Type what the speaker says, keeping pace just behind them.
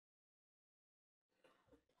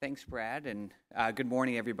Thanks, Brad, and good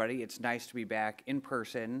morning, everybody. It's nice to be back in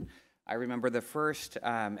person. I remember the first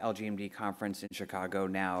LGMD conference in Chicago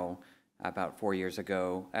now about 4 years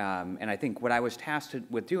ago, and I think what I was tasked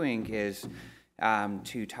with doing is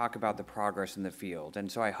to talk about the progress in the field.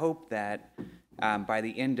 And so I hope that by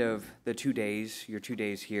the end of the 2 days, your 2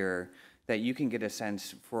 days here, that you can get a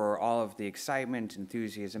sense for all of the excitement,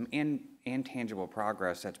 enthusiasm, and tangible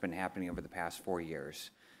progress that's been happening over the past 4 years.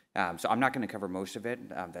 So I'm not going to cover most of it.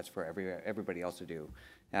 That's for everybody else to do.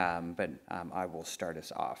 But I will start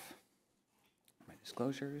us off. My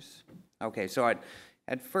disclosures. Okay, so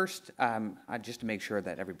at first, just to make sure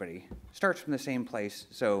that everybody starts from the same place.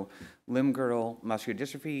 So limb-girdle muscular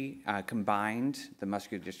dystrophy combined, the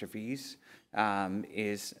muscular dystrophies,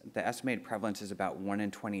 is the estimated prevalence is about 1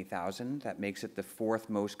 in 20,000. That makes it the fourth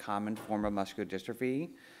most common form of muscular dystrophy.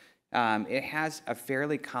 It has a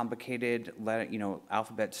fairly complicated,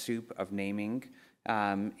 alphabet soup of naming,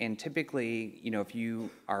 and typically, if you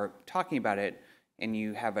are talking about it and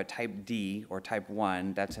you have a type D or type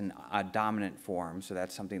 1, that's a dominant form, so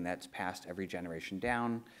that's something that's passed every generation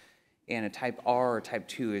down. And a type R or type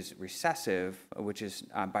 2 is recessive, which is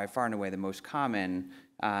by far and away the most common.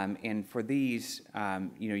 And for these,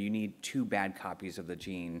 you need 2 bad copies of the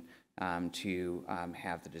gene to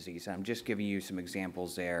have the disease. I'm just giving you some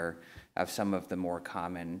examples there of some of the more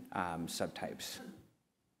common subtypes.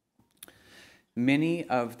 Many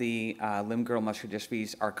of the limb-girdle muscular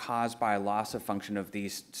dystrophies are caused by a loss of function of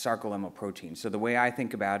these sarcolemmal proteins. So the way I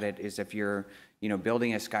think about it is if you're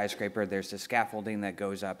building a skyscraper, there's the scaffolding that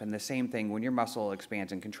goes up, and the same thing when your muscle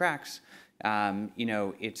expands and contracts,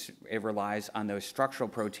 it relies on those structural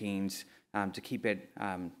proteins to keep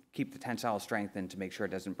the tensile strength and to make sure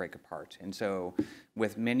it doesn't break apart. And so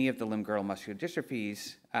with many of the limb-girdle muscular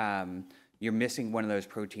dystrophies, you're missing one of those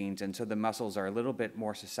proteins, and so the muscles are a little bit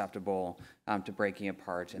more susceptible to breaking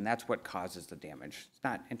apart, and that's what causes the damage. It's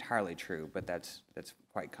not entirely true, but that's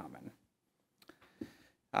quite common.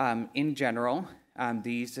 In general,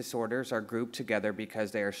 these disorders are grouped together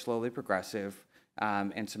because they are slowly progressive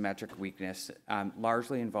and symmetric weakness,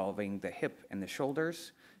 largely involving the hip and the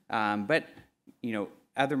shoulders, but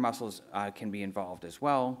other muscles can be involved as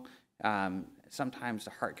well. Sometimes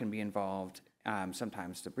the heart can be involved.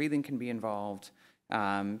 Sometimes the breathing can be involved,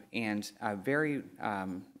 and then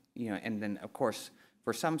of course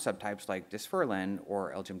for some subtypes like dysferlin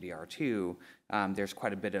or LGMDR2, there's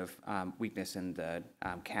quite a bit of weakness in the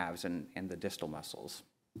calves and the distal muscles.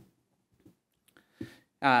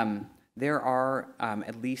 There are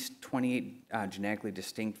at least 28 genetically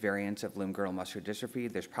distinct variants of limb-girdle muscular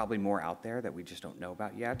dystrophy. There's probably more out there that we just don't know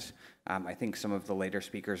about yet. I think some of the later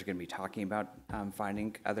speakers are going to be talking about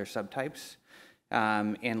finding other subtypes.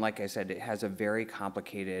 And like I said, it has a very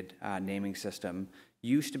complicated naming system.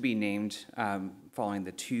 Used to be named following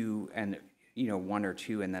the 2 and 1 or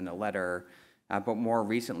 2 and then a letter, but more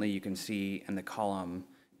recently you can see in the column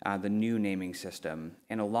the new naming system.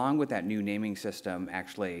 And along with that new naming system,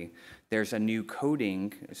 actually, there's a new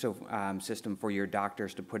coding system for your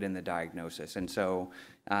doctors to put in the diagnosis. And so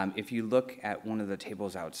if you look at one of the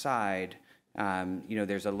tables outside,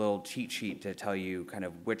 there's a little cheat sheet to tell you kind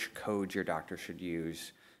of which codes your doctor should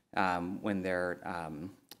use when you're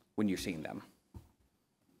seeing them.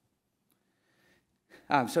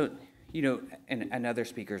 And other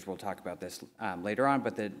speakers will talk about this later on,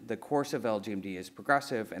 but the course of LGMD is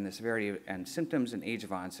progressive, and the severity and symptoms and age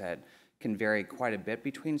of onset can vary quite a bit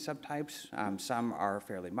between subtypes. Some are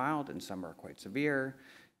fairly mild, and some are quite severe.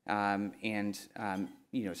 Sometimes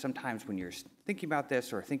when you're thinking about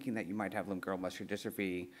this or thinking that you might have limb-girdle muscular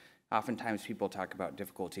dystrophy, oftentimes people talk about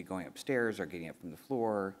difficulty going upstairs or getting up from the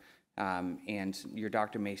floor. And your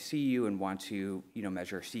doctor may see you and want to,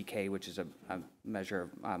 measure CK, which is a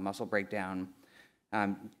measure of muscle breakdown.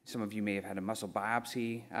 Some of you may have had a muscle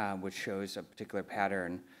biopsy, which shows a particular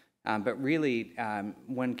pattern. But really,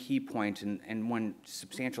 one key point and one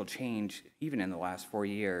substantial change, even in the last 4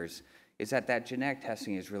 years, is that genetic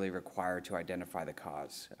testing is really required to identify the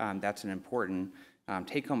cause. That's an important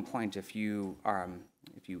take-home point if you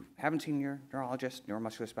haven't seen your neurologist,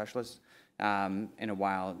 neuromuscular specialist in a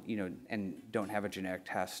while, and don't have a genetic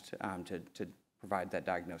test to provide that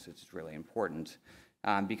diagnosis. It's really important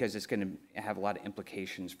because it's going to have a lot of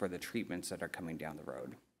implications for the treatments that are coming down the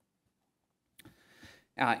road.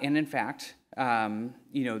 And in fact, even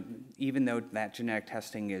though that genetic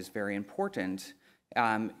testing is very important,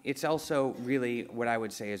 it's also really what I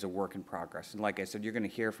would say is a work in progress. And like I said, you're going to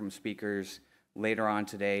hear from speakers later on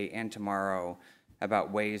today and tomorrow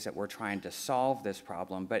about ways that we're trying to solve this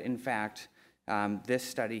problem. But in fact, this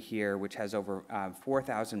study here, which has over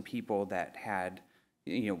 4,000 people that had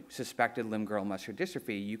suspected limb-girdle muscular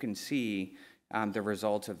dystrophy, you can see the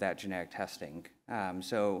results of that genetic testing.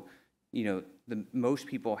 Most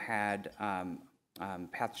people had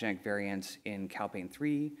pathogenic variants in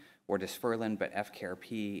calpain-3 or dysferlin, but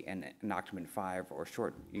FKRP and noctamin-5 or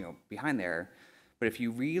short, behind there. But if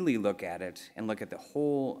you really look at it and look at the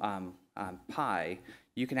whole pie,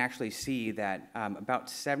 you can actually see that about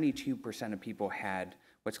 72% of people had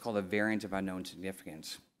what's called a variant of unknown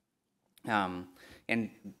significance. And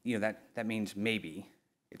that means maybe.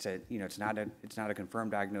 It's not a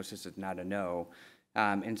confirmed diagnosis. It's not a no.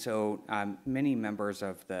 Many members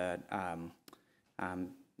of the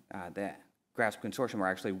GRASP consortium are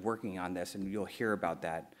actually working on this, and you'll hear about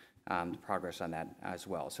that, the progress on that as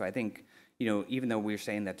well. So I think, even though we're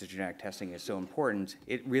saying that the genetic testing is so important,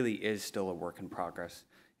 it really is still a work in progress,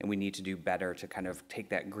 and we need to do better to kind of take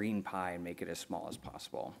that green pie and make it as small as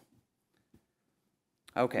possible.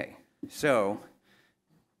 Okay, so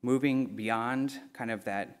moving beyond kind of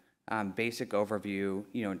that basic overview,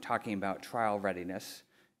 talking about trial readiness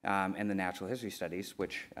and the natural history studies,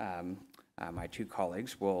 which my two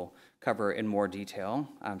colleagues will cover in more detail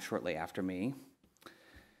shortly after me.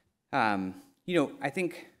 I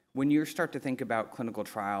think when you start to think about clinical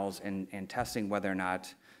trials and testing whether or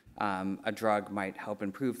not a drug might help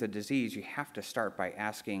improve the disease, you have to start by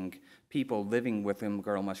asking people living with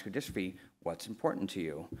limb-girdle muscular dystrophy, what's important to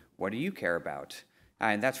you? What do you care about?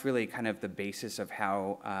 And that's really kind of the basis of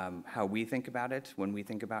how we think about it when we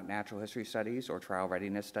think about natural history studies or trial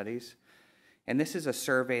readiness studies. And this is a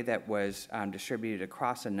survey that was distributed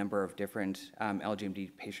across a number of different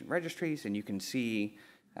LGMD patient registries, and you can see,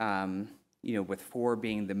 with 4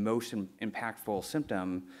 being the most impactful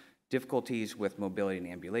symptom, difficulties with mobility and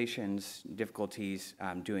ambulations, difficulties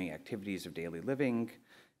doing activities of daily living,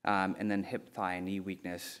 and then hip, thigh, and knee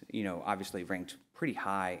weakness, obviously ranked pretty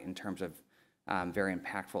high in terms of very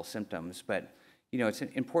impactful symptoms. But, it's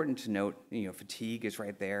important to note, fatigue is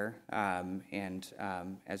right there, and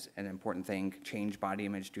as an important thing, change body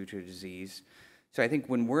image due to a disease. So I think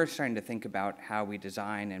when we're starting to think about how we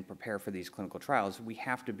design and prepare for these clinical trials, we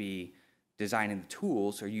have to be designing the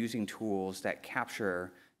tools or using tools that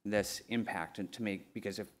capture this impact and to make,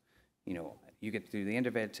 because if, you get through the end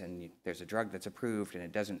of it and there's a drug that's approved and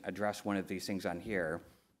it doesn't address one of these things on here,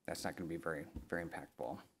 that's not going to be very, very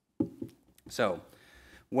impactful. So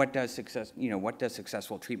what does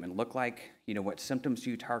successful treatment look like? What symptoms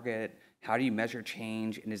do you target? How do you measure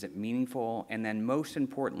change, and is it meaningful? And then most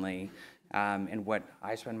importantly, and what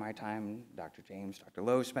I spend my time, Dr. James, Dr.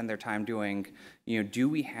 Lowe spend their time doing, do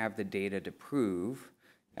we have the data to prove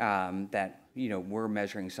that we're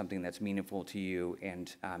measuring something that's meaningful to you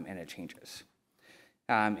and it changes?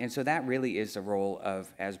 And so that really is the role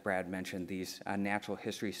of, as Brad mentioned, these natural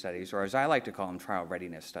history studies, or as I like to call them, trial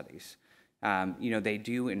readiness studies. They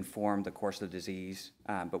do inform the course of the disease,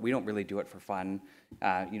 but we don't really do it for fun.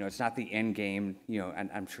 It's not the end game, and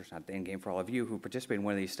I'm sure it's not the end game for all of you who participate in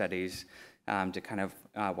one of these studies to kind of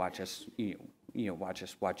watch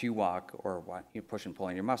you walk or push and pull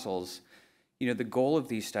on your muscles. The goal of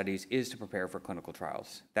these studies is to prepare for clinical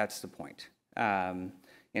trials. That's the point.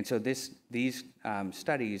 And so these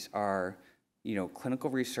studies are, clinical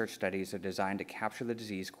research studies that are designed to capture the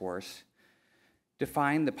disease course,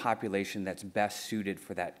 define the population that's best suited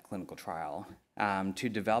for that clinical trial, to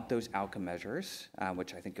develop those outcome measures,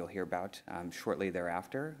 which I think you'll hear about shortly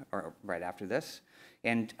thereafter, or right after this,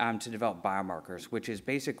 and to develop biomarkers, which is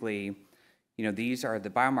basically, these are the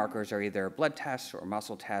biomarkers are either blood tests or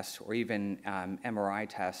muscle tests or even MRI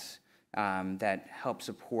tests that help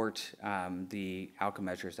support the outcome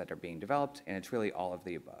measures that are being developed, and it's really all of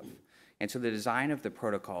the above. And so the design of the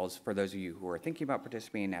protocols, for those of you who are thinking about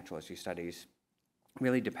participating in natural history studies,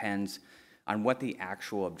 really depends on what the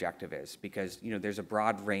actual objective is, because there's a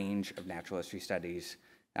broad range of natural history studies,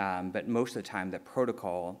 but most of the time the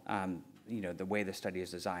protocol, the way the study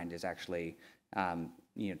is designed is actually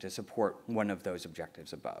to support one of those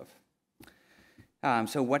objectives above.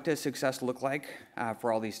 So what does success look like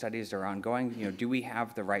for all these studies that are ongoing? Do we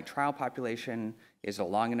have the right trial population? Is it a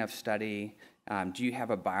long enough study? Do you have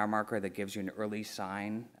a biomarker that gives you an early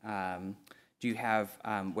sign? Do you have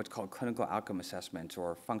what's called clinical outcome assessments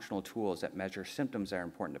or functional tools that measure symptoms that are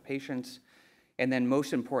important to patients? And then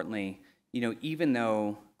most importantly, even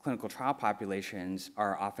though clinical trial populations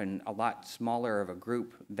are often a lot smaller of a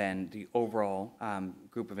group than the overall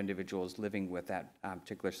group of individuals living with that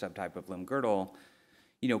particular subtype of limb-girdle,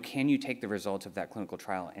 can you take the results of that clinical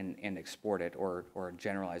trial and export it or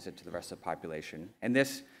generalize it to the rest of the population? And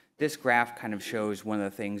this graph kind of shows one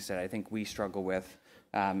of the things that I think we struggle with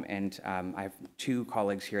I have two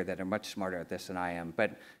colleagues here that are much smarter at this than I am.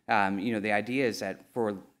 But the idea is that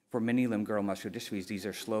for many limb-girdle muscular dystrophies, these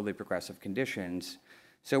are slowly progressive conditions.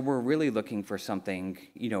 So we're really looking for something,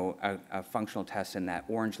 a functional test in that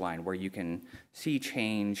orange line where you can see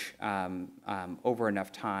change over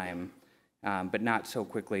enough time, but not so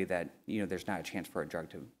quickly that there's not a chance for a drug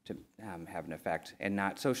to have an effect, and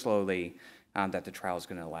not so slowly that the trial is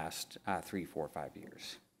going to last 3, 4, 5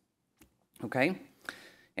 years. Okay,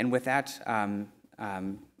 and with that,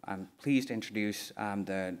 I'm pleased to introduce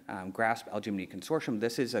the GRASP LGMD Consortium.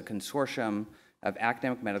 This is a consortium of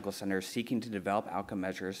academic medical centers seeking to develop outcome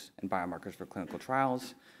measures and biomarkers for clinical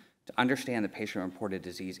trials, to understand the patient-reported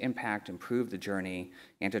disease impact, improve the journey,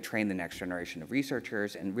 and to train the next generation of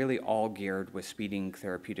researchers, and really all geared with speeding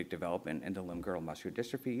therapeutic development into limb-girdle muscular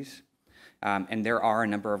dystrophies. And there are a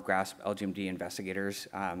number of GRASP LGMD investigators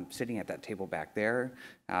sitting at that table back there,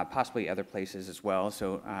 possibly other places as well.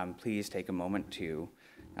 So please take a moment to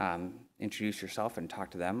introduce yourself and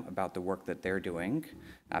talk to them about the work that they're doing.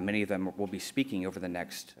 Many of them will be speaking over the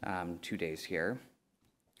next 2 days here.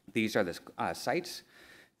 These are the sites.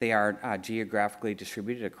 They are geographically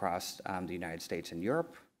distributed across the United States and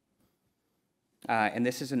Europe. And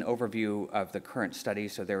this is an overview of the current study.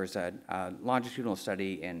 So there was a longitudinal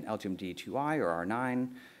study in LGMD2I or R9.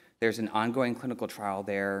 There's an ongoing clinical trial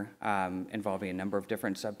there involving a number of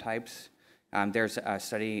different subtypes. There's a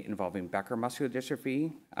study involving Becker muscular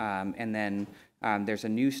dystrophy, and then there's a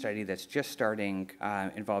new study that's just starting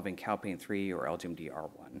involving calpain-3 or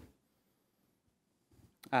LGMD-R1.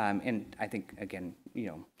 And I think, again,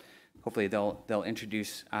 hopefully they'll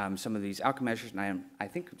introduce some of these outcome measures, and I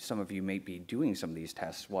think some of you may be doing some of these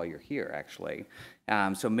tests while you're here, actually.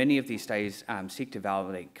 So many of these studies seek to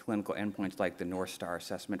validate clinical endpoints like the North Star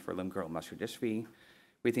assessment for limb-girdle muscular dystrophy.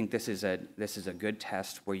 We think this is a good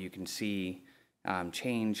test where you can see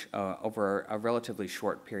change over a relatively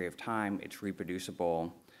short period of time. It's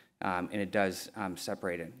reproducible, and it does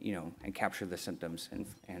separate it, and capture the symptoms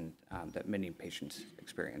and that many patients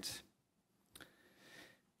experience.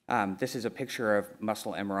 This is a picture of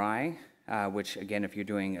muscle MRI, which again, if you're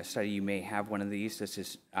doing a study, you may have one of these. This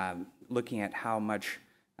is looking at how much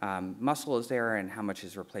muscle is there and how much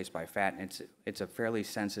is replaced by fat, and it's a fairly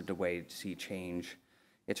sensitive way to see change.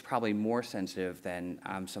 It's probably more sensitive than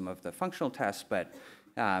some of the functional tests, but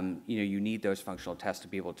you need those functional tests to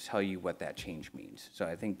be able to tell you what that change means. So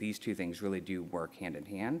I think these two things really do work hand in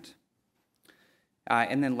hand.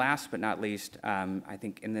 And then last but not least, I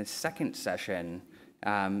think in the second session,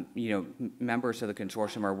 members of the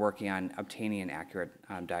consortium are working on obtaining an accurate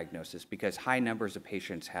diagnosis, because high numbers of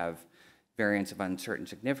patients have variants of uncertain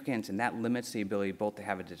significance, and that limits the ability both to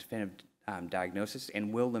have a definitive diagnosis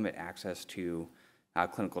and will limit access to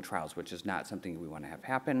clinical trials, which is not something we want to have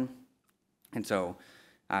happen. And so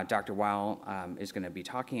Dr. Weil is going to be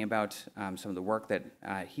talking about some of the work that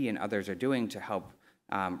he and others are doing to help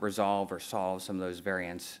resolve or solve some of those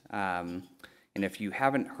variants. And if you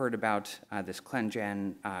haven't heard about this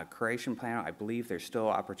ClenGen curation plan, I believe there's still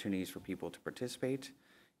opportunities for people to participate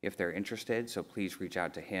if they're interested. So please reach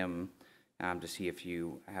out to him to see if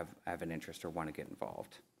you have an interest or want to get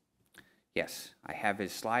involved. Yes, I have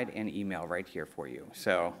his slide and email right here for you.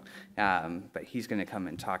 So, but he's going to come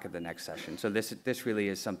and talk at the next session. So this really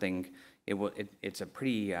is something. It's a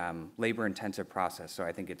pretty labor-intensive process. So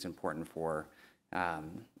I think it's important for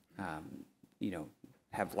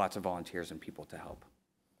have lots of volunteers and people to help.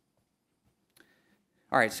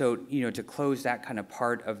 All right, so to close that kind of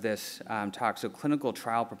part of this talk, so clinical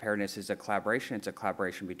trial preparedness is a collaboration. It's a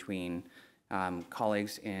collaboration between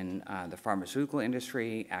colleagues in the pharmaceutical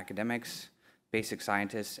industry, academics, basic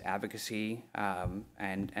scientists, advocacy,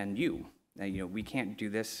 and you. We can't do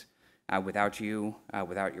this without you,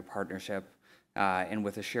 without your partnership, and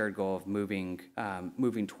with a shared goal of moving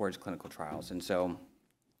towards clinical trials. And so,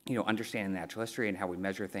 understanding natural history and how we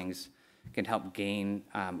measure things can help gain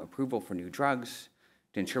approval for new drugs,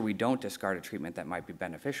 to ensure we don't discard a treatment that might be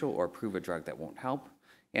beneficial or approve a drug that won't help.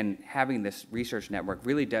 And having this research network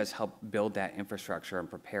really does help build that infrastructure and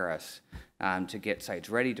prepare us to get sites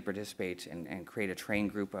ready to participate and create a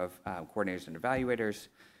trained group of coordinators and evaluators,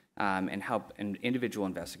 and help individual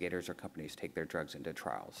investigators or companies take their drugs into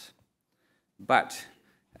trials. But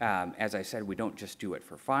as I said, we don't just do it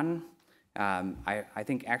for fun. I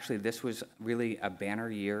think actually this was really a banner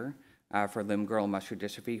year for limb-girdle muscular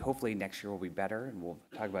dystrophy. Hopefully next year will be better, and we'll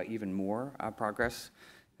talk about even more progress.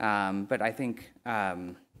 But I think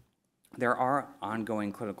there are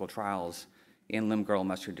ongoing clinical trials in limb-girdle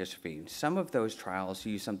muscular dystrophy. Some of those trials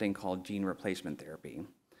use something called gene replacement therapy.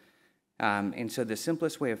 And so the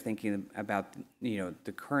simplest way of thinking about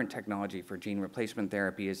the current technology for gene replacement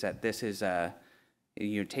therapy is that this is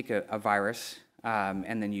you take a virus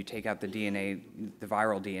and then you take out the DNA, the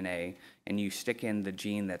viral DNA, and you stick in the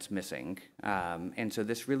gene that's missing. And so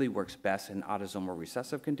this really works best in autosomal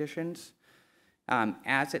recessive conditions.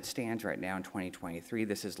 As it stands right now in 2023,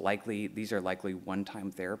 these are likely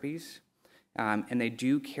one-time therapies. And they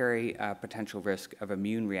do carry a potential risk of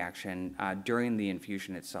immune reaction during the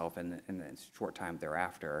infusion itself and the short time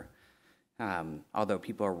thereafter, although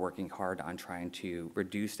people are working hard on trying to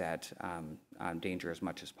reduce that danger as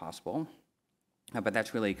much as possible. But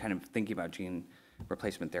that's really kind of thinking about gene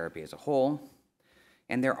replacement therapy as a whole.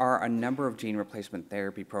 And there are a number of gene replacement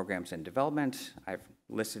therapy programs in development. I've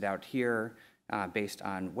listed out here based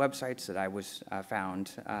on websites that I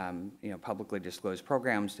found, publicly disclosed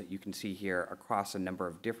programs that you can see here across a number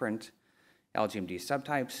of different LGMD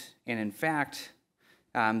subtypes. And in fact,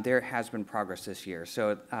 there has been progress this year.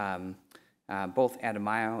 So both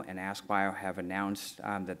Atomio and AskBio have announced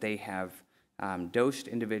that they have dosed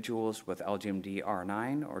individuals with LGMD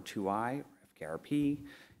R9 or 2I or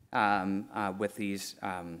FKRP with these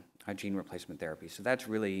gene replacement therapies. So that's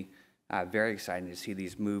really very exciting to see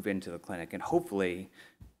these move into the clinic, and hopefully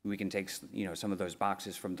we can take some of those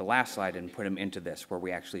boxes from the last slide and put them into this, where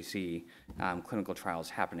we actually see clinical trials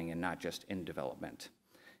happening and not just in development.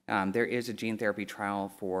 There is a gene therapy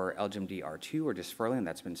trial for LGMD R2 or dysferlin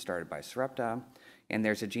that's been started by Sarepta, and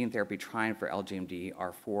there's a gene therapy trial for LGMD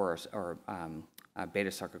R4 or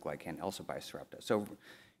beta-sarcoglycan also by Sarepta. So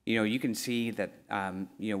you can see that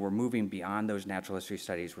we're moving beyond those natural history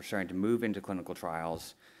studies. We're starting to move into clinical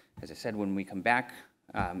trials. As I said, when we come back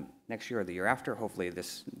next year or the year after, hopefully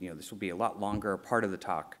this will be a lot longer part of the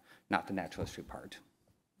talk, not the natural history part.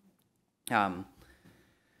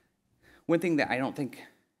 One thing that I don't think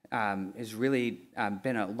has really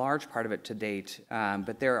been a large part of it to date,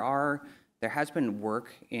 but there has been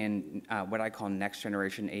work in what I call next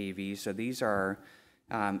generation AAVs. So these are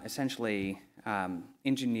essentially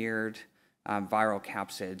engineered viral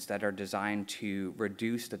capsids that are designed to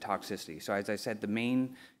reduce the toxicity. So as I said, the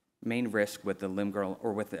main risk with the limb-girdle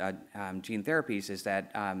or with gene therapies is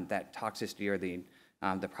that that toxicity or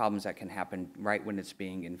the problems that can happen right when it's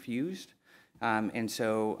being infused. And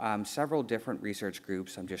so several different research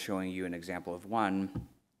groups, I'm just showing you an example of one,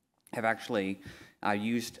 have actually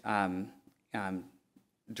used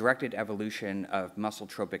directed evolution of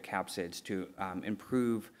muscle-tropic capsids to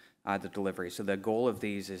improve the delivery. So the goal of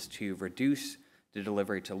these is to reduce the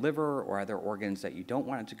delivery to liver or other organs that you don't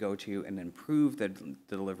want it to go to, and improve the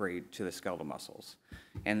delivery to the skeletal muscles.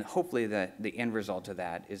 And hopefully the end result of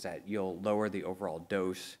that is that you'll lower the overall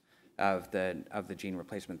dose of the gene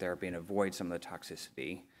replacement therapy and avoid some of the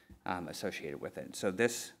toxicity associated with it. So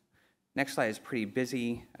this next slide is pretty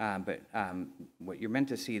busy, but what you're meant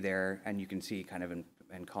to see there, and you can see kind of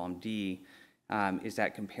in column D, is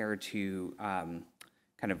that compared to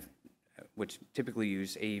kind of which typically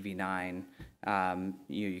use AAV9,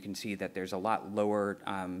 you can see that there's a lot lower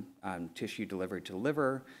tissue delivery to the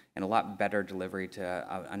liver and a lot better delivery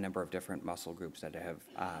to a number of different muscle groups that have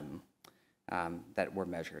that were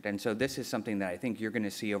measured. And so this is something that I think you're going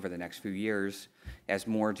to see over the next few years as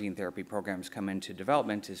more gene therapy programs come into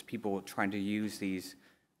development, is people trying to use these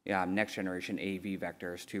next generation AAV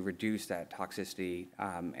vectors to reduce that toxicity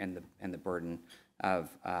and the burden of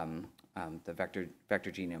the vector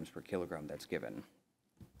genomes per kilogram that's given.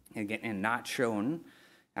 And not shown,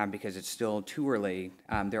 because it's still too early,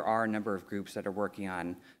 there are a number of groups that are working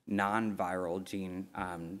on non-viral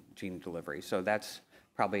gene delivery. So that's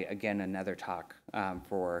probably, again, another talk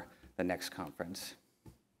for the next conference.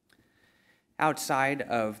 Outside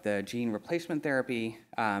of the gene replacement therapy,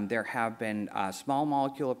 there have been small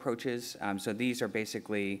molecule approaches. So these are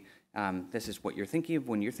basically, this is what you're thinking of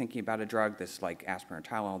when you're thinking about a drug. This is like aspirin or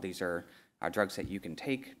Tylenol. These are drugs that you can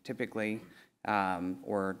take typically,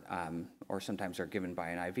 or sometimes are given by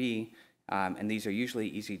an IV. And these are usually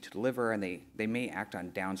easy to deliver, and they may act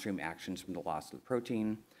on downstream actions from the loss of the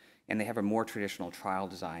protein. And they have a more traditional trial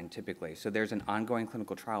design typically. So there's an ongoing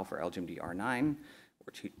clinical trial for LGMD R9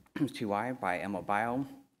 or 2I by MLBio,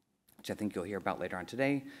 which I think you'll hear about later on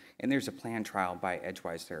today. And there's a planned trial by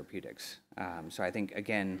Edgewise Therapeutics. So I think,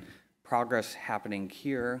 again, progress happening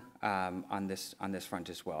here on this front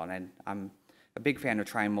as well. And I'm a big fan of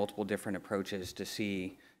trying multiple different approaches to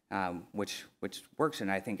see which works. And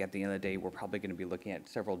I think at the end of the day, we're probably going to be looking at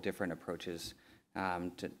several different approaches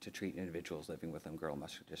to treat individuals living with limb-girdle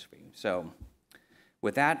muscular dystrophy. So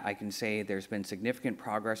with that, I can say there's been significant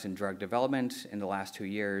progress in drug development in the last 2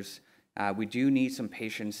 years. We do need some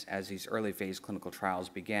patience as these early phase clinical trials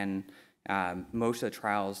begin. Most of the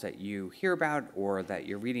trials that you hear about or that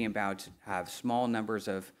you're reading about have small numbers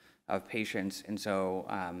of patients, and so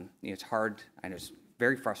it's hard, and it's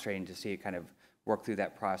very frustrating to see it kind of work through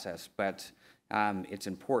that process. But it's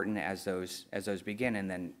important as those begin, and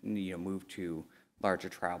then move to larger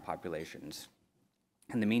trial populations.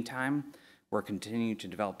 In the meantime, we're continuing to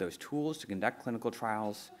develop those tools to conduct clinical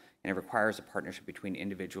trials, and it requires a partnership between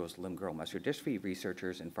individuals, limb-girdle muscular dystrophy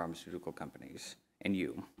researchers, and pharmaceutical companies, and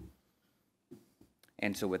you.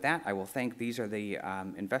 And so with that, I will thank, these are the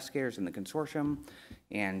investigators in the consortium,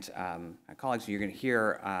 and my colleagues. You're going to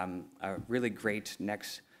hear a really great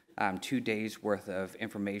next 2 days worth of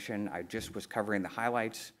information. I just was covering the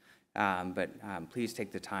highlights, but please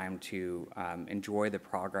take the time to enjoy the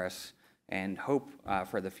progress and hope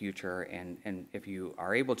for the future. And if you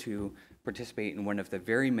are able to participate in one of the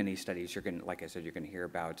very many studies you're going to, like I said, you're going to hear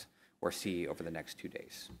about or see over the next 2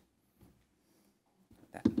 days.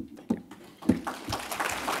 Thank you.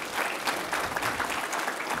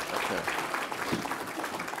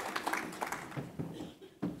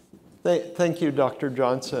 Thank you, Dr.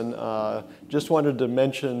 Johnson. Just wanted to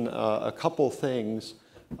mention a couple things.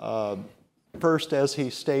 First, as he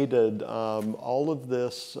stated, all of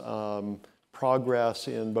this progress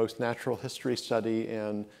in both natural history study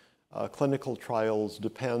and clinical trials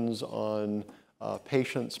depends on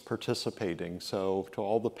patients participating. So to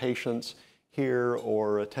all the patients here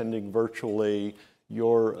or attending virtually,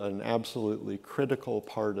 you're an absolutely critical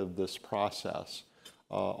part of this process.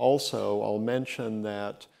 Also, I'll mention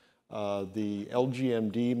that the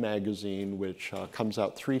LGMD magazine, which comes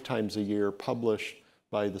out 3 times a year, published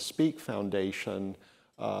by the Speak Foundation,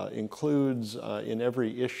 includes in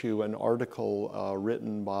every issue an article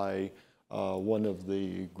written by one of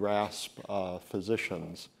the GRASP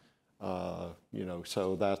physicians.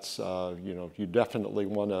 So that's, you definitely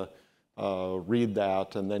want to read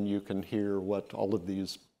that, and then you can hear what all of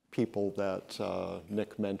these people that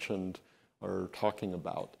Nick mentioned are talking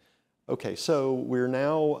about. Okay, so we're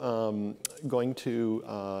now going to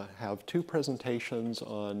have 2 presentations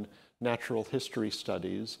on natural history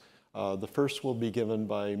studies. The first will be given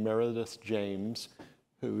by Meredith James,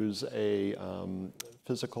 who's a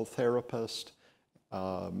physical therapist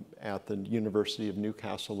at the University of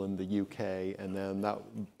Newcastle in the UK, and then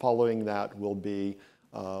following that will be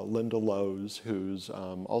Linda Lowes, who's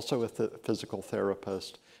also a physical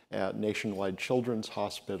therapist at Nationwide Children's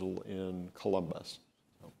Hospital in Columbus.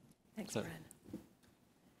 Thanks, Brad.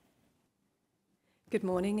 Good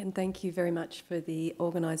morning, and thank you very much for the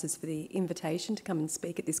organisers for the invitation to come and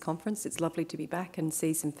speak at this conference. It's lovely to be back and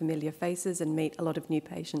see some familiar faces and meet a lot of new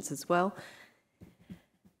patients as well.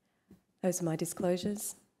 Those are my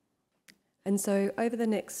disclosures. And so over the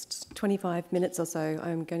next 25 minutes or so,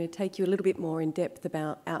 I'm going to take you a little bit more in depth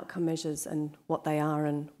about outcome measures and what they are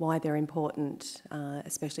and why they're important,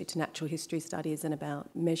 especially to natural history studies, and about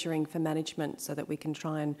measuring for management so that we can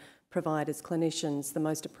try and provide as clinicians the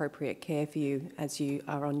most appropriate care for you as you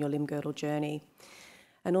are on your limb-girdle journey.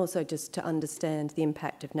 And also just to understand the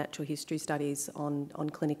impact of natural history studies on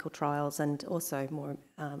clinical trials, and also more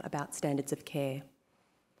about standards of care.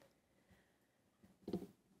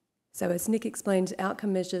 So as Nick explained,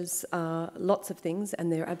 outcome measures are lots of things, and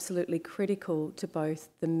they're absolutely critical to both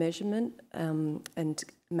the measurement and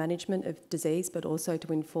management of disease, but also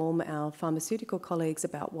to inform our pharmaceutical colleagues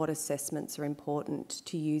about what assessments are important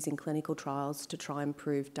to use in clinical trials to try and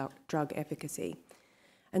prove drug efficacy.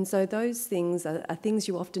 And so those things are things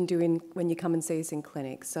you often do when you come and see us in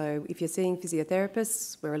clinic. So if you're seeing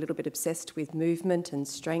physiotherapists, we're a little bit obsessed with movement and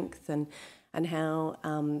strength and how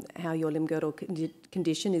your limb-girdle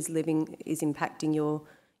condition is impacting your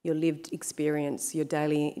lived experience, your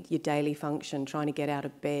daily function, trying to get out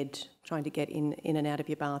of bed, trying to get in and out of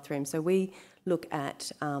your bathroom. So we look at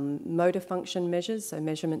motor function measures, so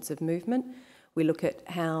measurements of movement. We look at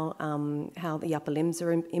how the upper limbs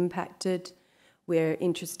are impacted. We're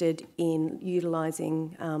interested in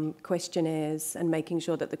utilising questionnaires and making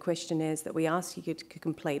sure that the questionnaires that we ask you to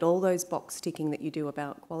complete, all those box ticking that you do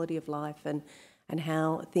about quality of life and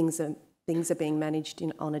how things are being managed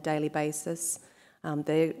on a daily basis.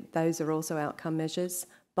 Those are also outcome measures.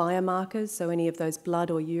 Biomarkers, so any of those blood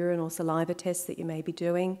or urine or saliva tests that you may be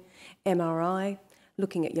doing. MRI,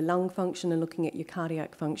 looking at your lung function and looking at your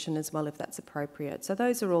cardiac function as well, if that's appropriate. So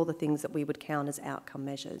those are all the things that we would count as outcome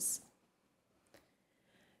measures.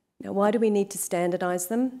 Now, why do we need to standardise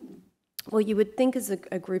them? Well, you would think as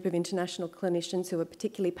a group of international clinicians who are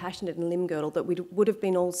particularly passionate in limb-girdle that we would have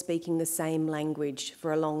been all speaking the same language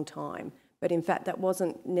for a long time. But in fact, that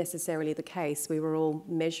wasn't necessarily the case. We were all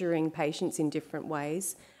measuring patients in different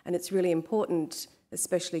ways, and it's really important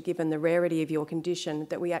especially given the rarity of your condition,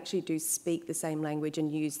 that we actually do speak the same language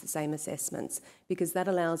and use the same assessments, because that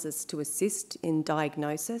allows us to assist in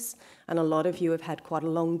diagnosis. And a lot of you have had quite a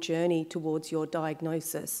long journey towards your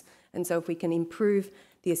diagnosis. And so if we can improve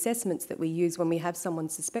the assessments that we use when we have someone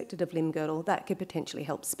suspected of limb-girdle, that could potentially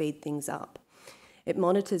help speed things up. It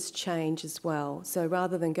monitors change as well. So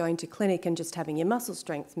rather than going to clinic and just having your muscle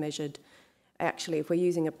strength measured, actually, if we're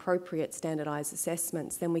using appropriate standardised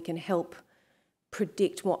assessments, then we can help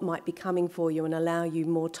predict what might be coming for you and allow you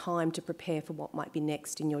more time to prepare for what might be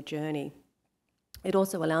next in your journey. It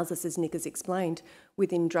also allows us, as Nick has explained,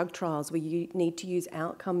 within drug trials, we need to use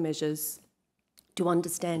outcome measures to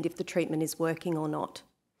understand if the treatment is working or not.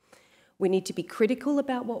 We need to be critical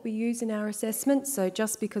about what we use in our assessments. So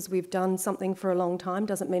just because we've done something for a long time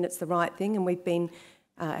doesn't mean it's the right thing. And we've been,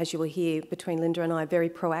 as you will hear between Linda and I, very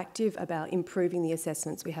proactive about improving the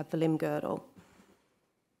assessments we have for limb-girdle.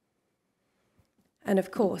 And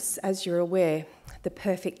of course, as you're aware, the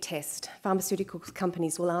perfect test. Pharmaceutical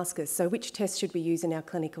companies will ask us, so which test should we use in our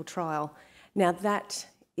clinical trial? Now that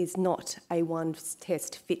is not a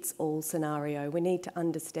one-test-fits-all scenario. We need to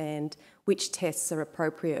understand which tests are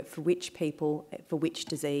appropriate for which people, for which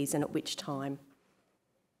disease, and at which time.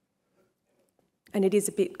 And it is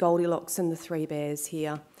a bit Goldilocks and the Three Bears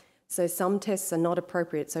here. So some tests are not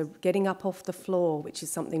appropriate. So getting up off the floor, which is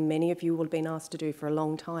something many of you will have been asked to do for a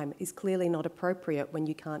long time, is clearly not appropriate when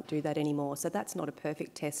you can't do that anymore. So that's not a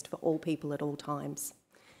perfect test for all people at all times.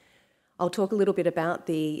 I'll talk a little bit about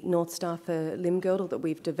the North Star for limb-girdle that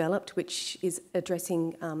we've developed, which is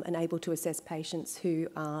addressing and able to assess patients who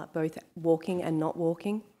are both walking and not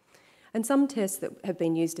walking. And some tests that have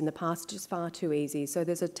been used in the past are just far too easy. So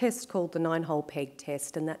there's a test called the 9-hole peg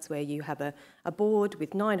test, and that's where you have a board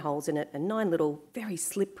with 9 holes in it and 9 little very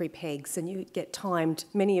slippery pegs, and you get timed,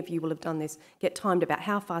 many of you will have done this, get timed about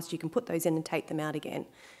how fast you can put those in and take them out again.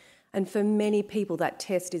 And for many people, that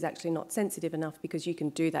test is actually not sensitive enough because you can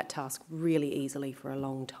do that task really easily for a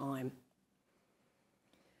long time.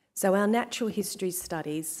 So our natural history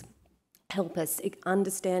studies help us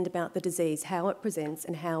understand about the disease, how it presents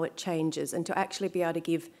and how it changes, and to actually be able to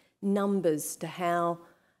give numbers to how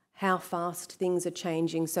fast things are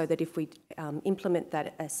changing, so that if we implement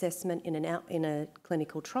that assessment in a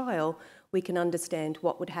clinical trial, we can understand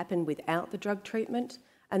what would happen without the drug treatment.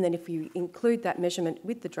 And then if you include that measurement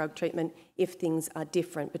with the drug treatment, if things are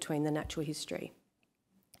different between the natural history.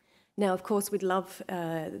 Now, of course, we'd love,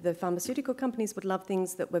 the pharmaceutical companies would love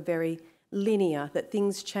things that were very linear, that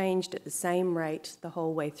things changed at the same rate the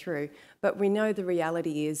whole way through. But we know the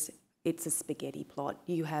reality is it's a spaghetti plot.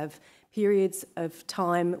 You have periods of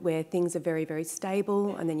time where things are very, very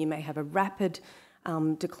stable, and then you may have a rapid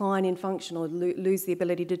decline in function or lose the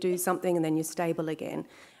ability to do something, and then you're stable again.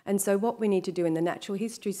 And so what we need to do in the natural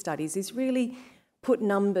history studies is really put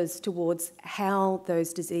numbers towards how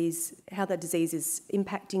that disease is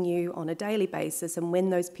impacting you on a daily basis and when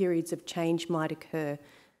those periods of change might occur.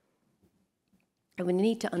 And we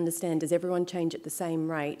need to understand, does everyone change at the same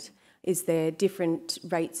rate? Is there different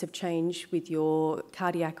rates of change with your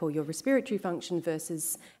cardiac or your respiratory function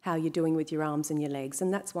versus how you're doing with your arms and your legs?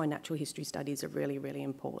 And that's why natural history studies are really, really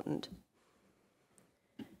important.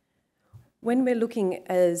 When we're looking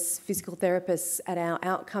as physical therapists at our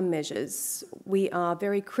outcome measures, we are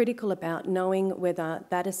very critical about knowing whether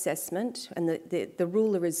that assessment, and the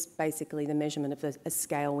ruler is basically the measurement of a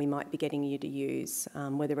scale we might be getting you to use,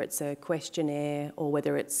 whether it's a questionnaire or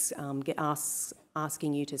whether it's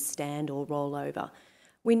asking you to stand or roll over.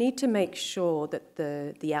 We need to make sure that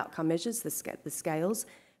the outcome measures, the scales,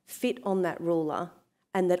 fit on that ruler,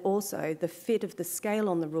 and that also the fit of the scale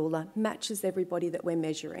on the ruler matches everybody that we're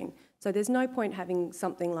measuring. So there's no point having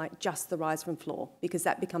something like just the rise from floor, because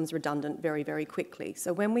that becomes redundant very, very quickly.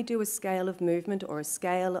 So when we do a scale of movement or a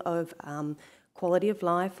scale of quality of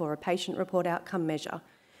life or a patient report outcome measure,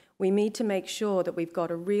 we need to make sure that we've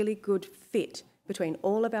got a really good fit between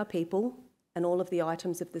all of our people and all of the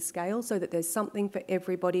items of the scale, so that there's something for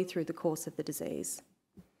everybody through the course of the disease.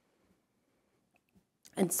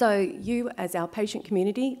 And so you, as our patient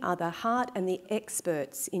community, are the heart and the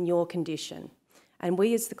experts in your condition. And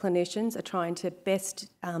we as the clinicians are trying to best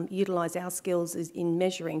utilise our skills in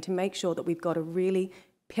measuring to make sure that we've got a really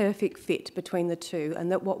perfect fit between the two,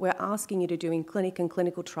 and that what we're asking you to do in clinic and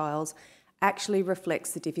clinical trials actually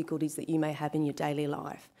reflects the difficulties that you may have in your daily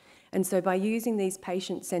life. And so by using these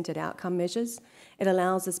patient-centred outcome measures, it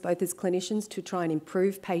allows us both as clinicians to try and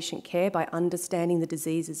improve patient care by understanding the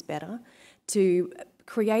diseases better, to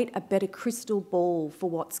create a better crystal ball for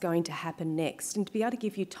what's going to happen next, and to be able to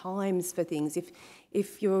give you times for things.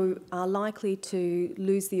 If you are likely to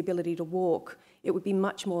lose the ability to walk it would be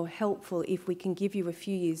much more helpful if we can give you a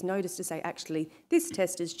few years' notice to say, actually, this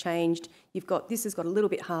test has changed, this has got a little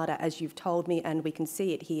bit harder as you've told me, and we can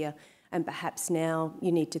see it here, and perhaps now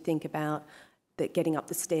you need to think about that getting up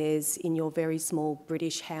the stairs in your very small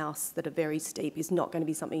British house that are very steep is not going to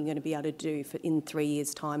be something you're going to be able to do in 3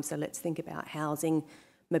 years' time, so let's think about housing,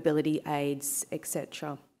 mobility aids,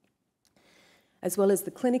 etc. As well as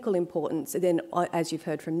the clinical importance, then as you've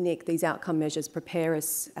heard from Nick, these outcome measures prepare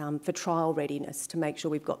us for trial readiness to make sure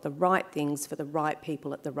we've got the right things for the right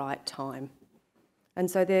people at the right time. And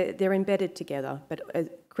so they're embedded together, but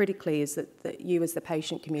critically is that you as the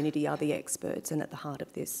patient community are the experts and at the heart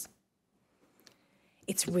of this.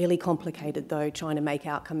 It's really complicated though, trying to make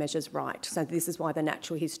outcome measures right. So this is why the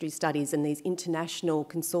natural history studies and these international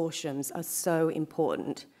consortiums are so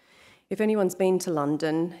important. If anyone's been to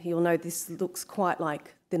London, you'll know this looks quite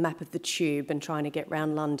like the map of the tube and trying to get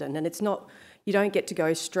around London. And it's not, you don't get to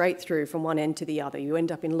go straight through from one end to the other. You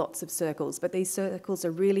end up in lots of circles. But these circles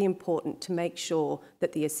are really important to make sure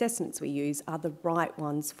that the assessments we use are the right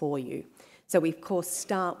ones for you. So we, of course,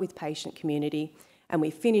 start with patient community and we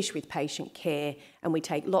finish with patient care, and we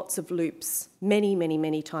take lots of loops, many, many,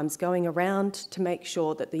 many times going around to make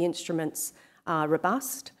sure that the instruments are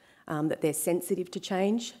robust, that they're sensitive to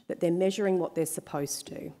change, that they're measuring what they're supposed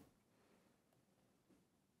to.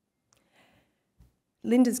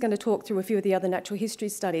 Linda's going to talk through a few of the other natural history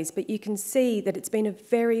studies, but you can see that it's been a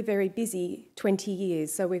very, very busy 20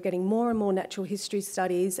 years. So we're getting more and more natural history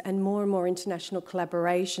studies and more international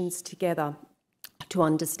collaborations together to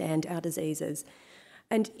understand our diseases.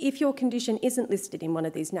 And if your condition isn't listed in one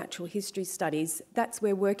of these natural history studies, that's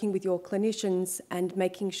where working with your clinicians and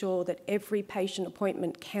making sure that every patient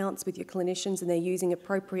appointment counts with your clinicians and they're using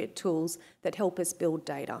appropriate tools that help us build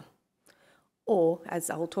data. Or, as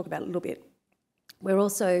I'll talk about a little bit, we're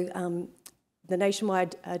also, the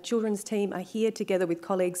nationwide children's team are here together with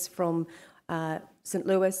colleagues from St.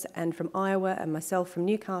 Louis and from Iowa and myself from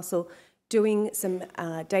Newcastle, doing some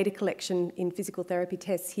data collection in physical therapy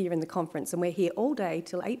tests here in the conference. And we're here all day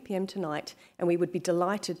till 8 p.m. tonight, and we would be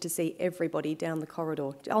delighted to see everybody down the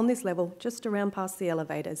corridor on this level, just around past the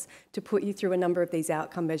elevators, to put you through a number of these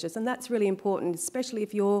outcome measures. And that's really important, especially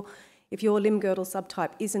if your limb-girdle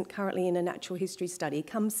subtype isn't currently in a natural history study.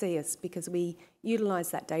 Come see us, because we utilise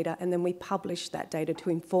that data and then we publish that data to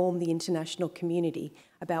inform the international community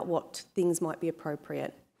about what things might be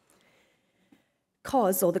appropriate.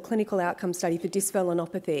 COS, or the Clinical Outcome Study for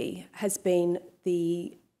Dysvelinopathy, has been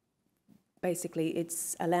basically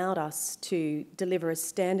it's allowed us to deliver a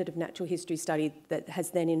standard of natural history study that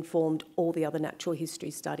has then informed all the other natural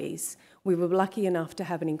history studies. We were lucky enough to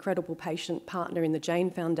have an incredible patient partner in the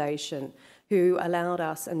Jane Foundation who allowed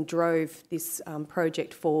us and drove this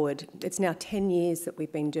project forward. It's now 10 years that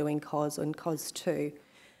we've been doing COS and COS2.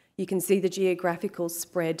 You can see the geographical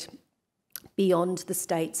spread beyond the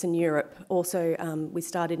States and Europe. Also, we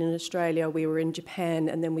started in Australia, we were in Japan,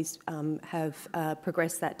 and then we have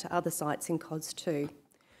progressed that to other sites in COS2.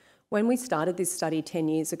 When we started this study 10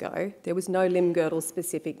 years ago, there was no limb-girdle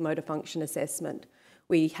specific motor function assessment.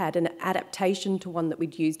 We had an adaptation to one that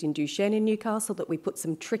we'd used in Duchenne in Newcastle, that we put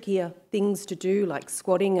some trickier things to do, like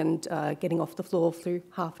squatting and getting off the floor through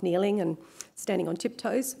half kneeling and standing on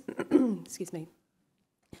tiptoes. Excuse me.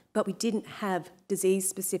 But we didn't have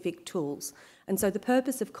disease-specific tools. And so the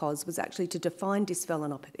purpose of COS was actually to define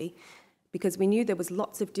dysvelinopathy, because we knew there was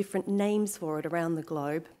lots of different names for it around the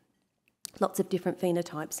globe, lots of different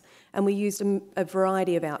phenotypes, and we used a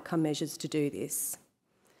variety of outcome measures to do this.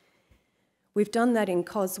 We've done that in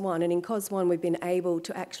COS1, and in COS1 we've been able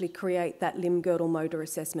to actually create that limb-girdle motor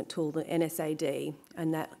assessment tool, the NSAD,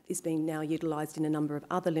 and that is being now utilised in a number of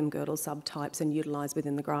other limb-girdle subtypes and utilised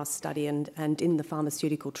within the GRASS study and in the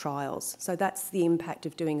pharmaceutical trials. So that's the impact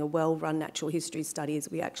of doing a well-run natural history study,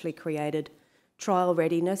 is we actually created trial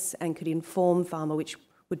readiness and could inform pharma which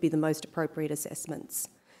would be the most appropriate assessments.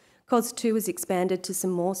 COS2 has expanded to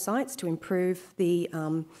some more sites to improve the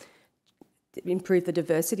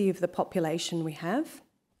diversity of the population we have.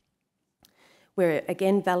 We're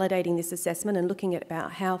again validating this assessment and looking at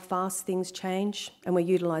about how fast things change, and we're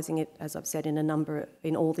utilising it, as I've said,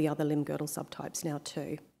 in all the other limb-girdle subtypes now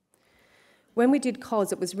too. When we did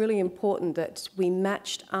COS, it was really important that we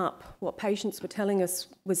matched up what patients were telling us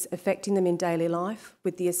was affecting them in daily life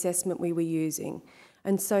with the assessment we were using.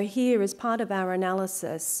 And so here, as part of our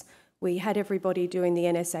analysis, we had everybody doing the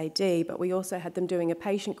NSAD, but we also had them doing a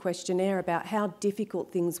patient questionnaire about how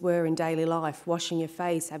difficult things were in daily life: washing your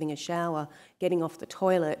face, having a shower, getting off the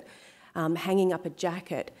toilet, hanging up a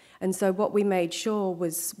jacket. And so what we made sure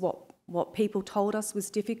was what people told us was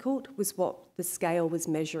difficult was what the scale was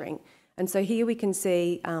measuring. And so here we can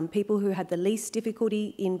see people who had the least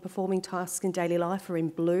difficulty in performing tasks in daily life are in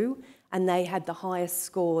blue, and they had the highest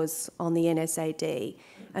scores on the NSAD.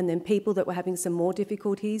 And then people that were having some more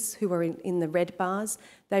difficulties, who were in the red bars,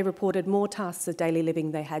 they reported more tasks of daily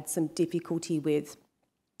living they had some difficulty with.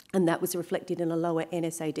 And that was reflected in a lower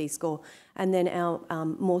NSAD score. And then our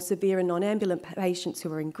more severe and non-ambulant patients who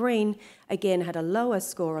were in green, again, had a lower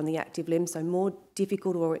score on the active limb, so more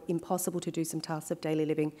difficult or impossible to do some tasks of daily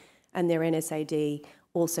living, and their NSAD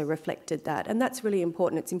also reflected that. And that's really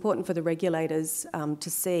important. It's important for the regulators to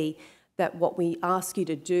see that what we ask you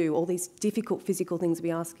to do, all these difficult physical things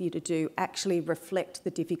we ask you to do, actually reflect the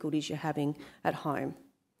difficulties you're having at home.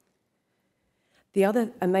 The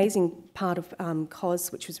other amazing part of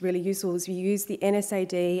COS, which was really useful, is we used the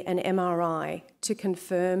NSAD and MRI to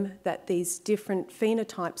confirm that these different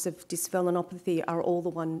phenotypes of dysphelinopathy are all the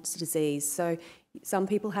one disease. So some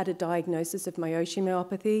people had a diagnosis of Meioshi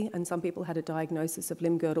myopathy and some people had a diagnosis of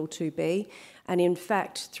limb-girdle 2B. And in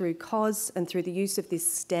fact, through COS and through the use of this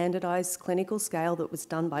standardised clinical scale that was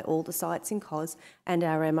done by all the sites in COS and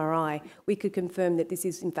our MRI, we could confirm that this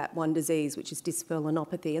is in fact one disease, which is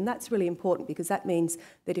dysphelinopathy. And that's really important because that means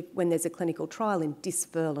that when there's a clinical trial in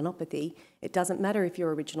dysphelinopathy, it doesn't matter if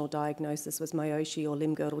your original diagnosis was Meioshi or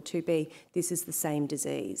limb-girdle 2B, this is the same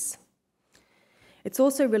disease. It's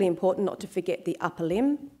also really important not to forget the upper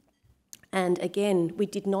limb. And again, we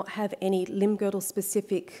did not have any limb-girdle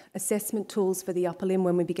specific assessment tools for the upper limb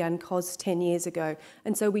when we began COS 10 years ago.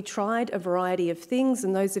 And so we tried a variety of things,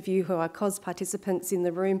 and those of you who are COS participants in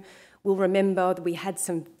the room will remember that we had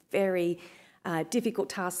some very difficult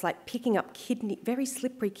tasks like picking up very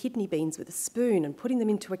slippery kidney beans with a spoon and putting them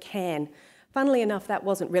into a can. Funnily enough, that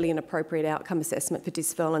wasn't really an appropriate outcome assessment for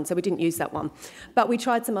dysphelin, so we didn't use that one. But we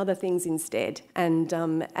tried some other things instead, and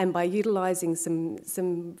by utilising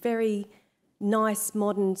some very nice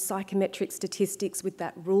modern psychometric statistics with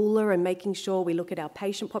that ruler and making sure we look at our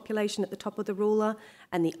patient population at the top of the ruler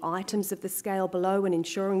and the items of the scale below and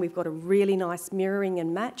ensuring we've got a really nice mirroring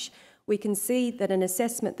and match, we can see that an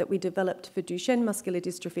assessment that we developed for Duchenne muscular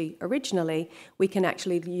dystrophy originally, we can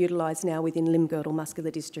actually utilise now within limb-girdle muscular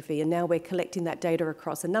dystrophy. And now we're collecting that data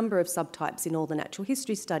across a number of subtypes in all the natural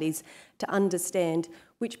history studies to understand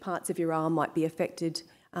which parts of your arm might be affected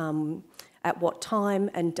at what time,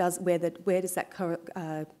 and where does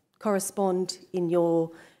that correspond in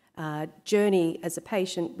your journey as a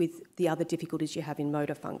patient with the other difficulties you have in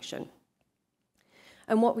motor function.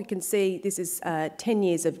 And what we can see, this is 10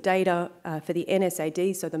 years of data for the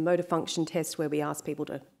NSAD, so the motor function test where we ask people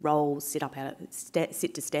to roll, sit up,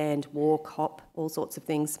 sit to stand, walk, hop, all sorts of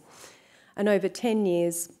things. And over 10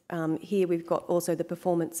 years, here we've got also the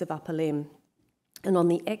performance of upper limb. And on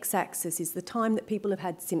the x-axis is the time that people have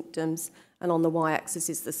had symptoms, and on the y-axis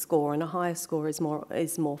is the score, and a higher score is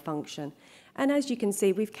more function. And as you can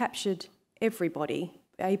see, we've captured everybody,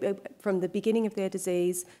 from the beginning of their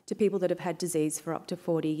disease to people that have had disease for up to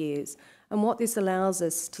 40 years. And what this allows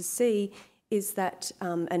us to see is that,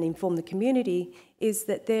 and inform the community, is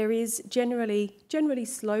that there is generally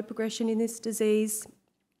slow progression in this disease.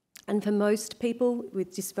 And for most people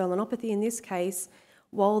with dysphelinopathy in this case,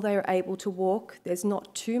 while they're able to walk, there's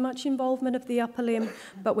not too much involvement of the upper limb,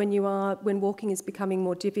 but when walking is becoming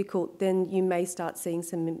more difficult, then you may start seeing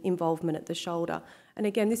some involvement at the shoulder. And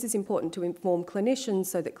again, this is important to inform clinicians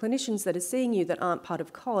so that clinicians that are seeing you that aren't part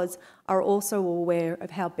of COS are also aware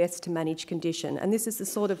of how best to manage condition. And this is the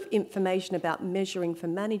sort of information about measuring for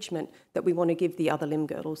management that we want to give the other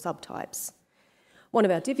limb-girdle subtypes. One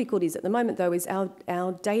of our difficulties at the moment, though, is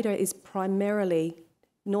our data is primarily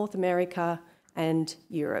North America and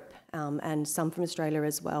Europe, and some from Australia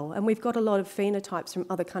as well. And we've got a lot of phenotypes from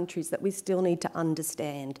other countries that we still need to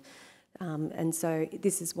understand. And so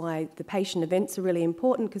this is why the patient events are really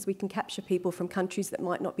important, because we can capture people from countries that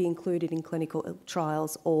might not be included in clinical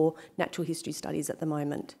trials or natural history studies at the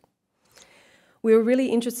moment. We were really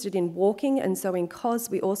interested in walking, and so in COS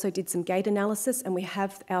we also did some gait analysis, and we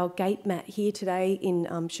have our gait mat here today in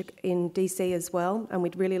DC as well, and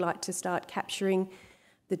we'd really like to start capturing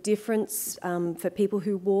the difference for people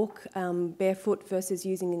who walk barefoot versus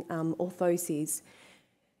using orthoses.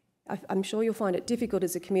 I'm sure you'll find it difficult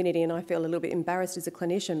as a community, and I feel a little bit embarrassed as a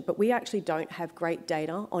clinician, but we actually don't have great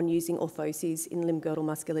data on using orthoses in limb-girdle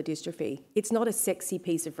muscular dystrophy. It's not a sexy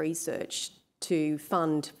piece of research to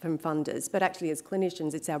fund from funders, but actually as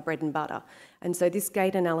clinicians, it's our bread and butter. And so this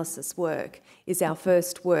gait analysis work is our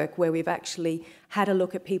first work where we've actually had a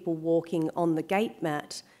look at people walking on the gait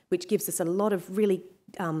mat, which gives us a lot of really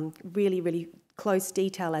close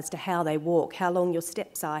detail as to how they walk, how long your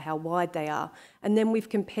steps are, how wide they are. And then we've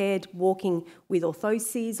compared walking with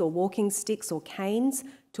orthoses or walking sticks or canes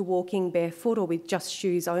to walking barefoot or with just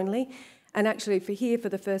shoes only. And actually for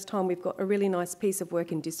the first time, we've got a really nice piece of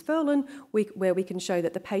work in dysferlin where we can show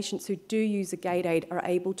that the patients who do use a gait aid are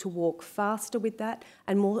able to walk faster with that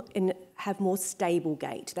and have more stable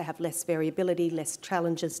gait. They have less variability, less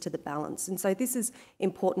challenges to the balance. And so this is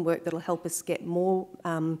important work that will help us get more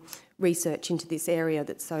research into this area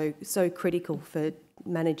that's so critical for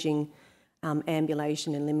managing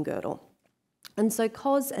ambulation and limb girdle. And so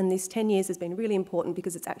COS and this 10 years has been really important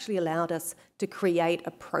because it's actually allowed us to create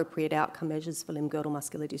appropriate outcome measures for limb-girdle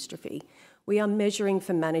muscular dystrophy. We are measuring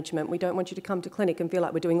for management. We don't want you to come to clinic and feel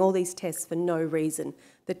like we're doing all these tests for no reason.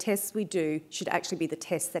 The tests we do should actually be the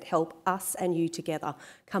tests that help us and you together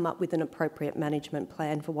come up with an appropriate management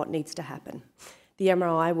plan for what needs to happen. The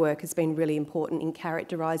MRI work has been really important in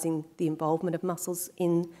characterising the involvement of muscles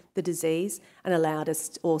in the disease and allowed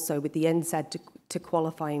us also with the NSAD to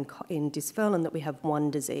qualify in dysferlin that we have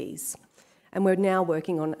one disease. And we're now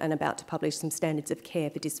working on and about to publish some standards of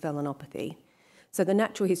care for dysferlinopathy. So the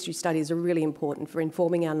natural history studies are really important for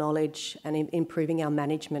informing our knowledge and improving our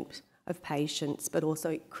management of patients, but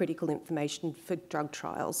also critical information for drug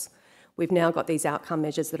trials. We've now got these outcome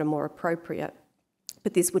measures that are more appropriate.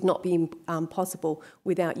 But this would not be possible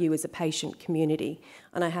without you as a patient community.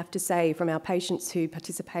 And I have to say, from our patients who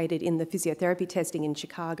participated in the physiotherapy testing in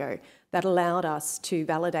Chicago, that allowed us to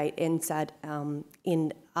validate NSAD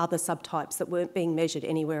in other subtypes that weren't being measured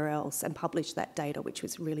anywhere else and publish that data, which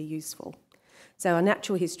was really useful. So our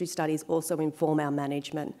natural history studies also inform our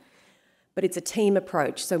management. But it's a team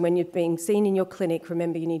approach. So when you're being seen in your clinic,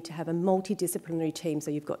 remember you need to have a multidisciplinary team. So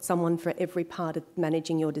you've got someone for every part of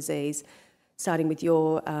managing your disease, starting with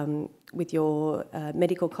your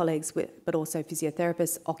medical colleagues, but also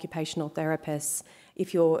physiotherapists, occupational therapists.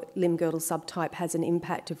 If your limb girdle subtype has an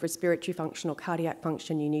impact of respiratory function or cardiac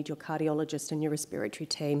function, you need your cardiologist and your respiratory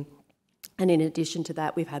team. And in addition to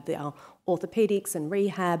that, we've had our orthopaedics and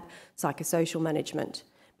rehab, psychosocial management.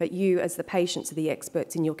 But you, as the patients, are the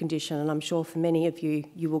experts in your condition, and I'm sure for many of you,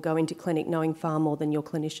 you will go into clinic knowing far more than your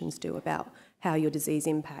clinicians do about how your disease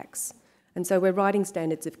impacts. And so we're writing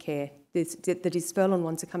standards of care. The dysferlin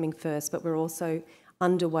ones are coming first, but we're also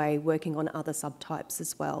underway working on other subtypes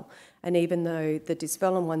as well. And even though the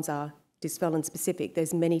dysferlin ones are dysferlin specific,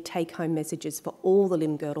 there's many take-home messages for all the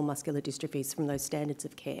limb-girdle muscular dystrophies from those standards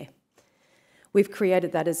of care. We've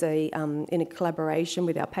created that as in a collaboration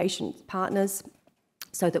with our patient partners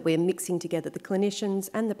so that we're mixing together the clinicians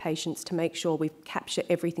and the patients to make sure we capture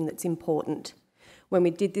everything that's important. When we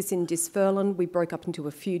did this in dysferlin, we broke up into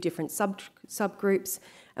a few different subgroups,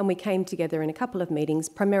 and we came together in a couple of meetings,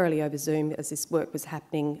 primarily over Zoom, as this work was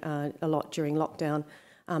happening a lot during lockdown,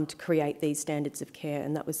 to create these standards of care,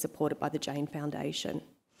 and that was supported by the Jane Foundation.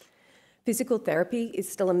 Physical therapy is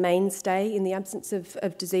still a mainstay in the absence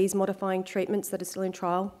of disease-modifying treatments that are still in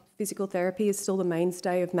trial. Physical therapy is still the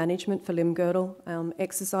mainstay of management for limb girdle.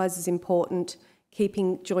 Exercise is important.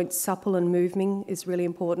 Keeping joints supple and moving is really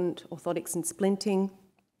important. Orthotics and splinting,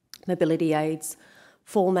 mobility aids.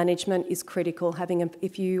 Fall management is critical.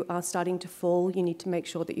 If you are starting to fall, you need to make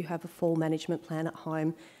sure that you have a fall management plan at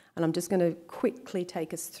home. And I'm just going to quickly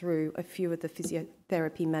take us through a few of the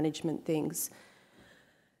physiotherapy management things.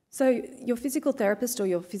 So your physical therapist or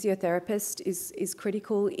your physiotherapist is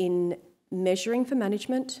critical in measuring for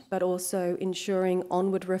management, but also ensuring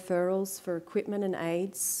onward referrals for equipment and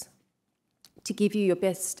aids, to give you your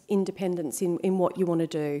best independence in what you want to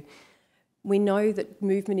do. We know that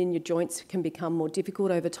movement in your joints can become more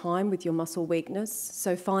difficult over time with your muscle weakness,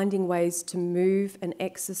 so finding ways to move and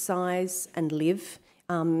exercise and live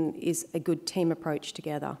is a good team approach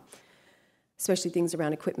together, especially things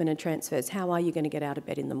around equipment and transfers. How are you going to get out of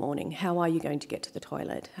bed in the morning? How are you going to get to the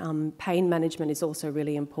toilet? Pain management is also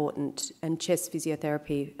really important, and chest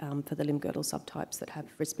physiotherapy for the limb girdle subtypes that have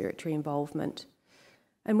respiratory involvement.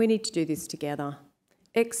 And we need to do this together.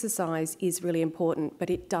 Exercise is really important,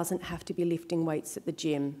 but it doesn't have to be lifting weights at the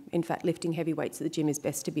gym. In fact, lifting heavy weights at the gym is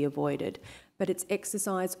best to be avoided. But it's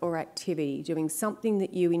exercise or activity, doing something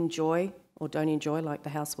that you enjoy or don't enjoy, like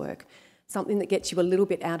the housework, something that gets you a little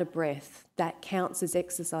bit out of breath. That counts as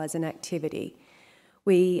exercise and activity.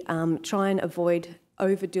 We try and avoid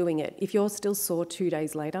overdoing it. If you're still sore 2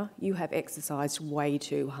 days later, you have exercised way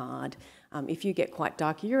too hard. If you get quite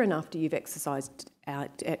dark urine after you've exercised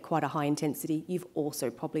at quite a high intensity, you've also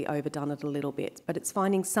probably overdone it a little bit. But it's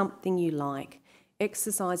finding something you like.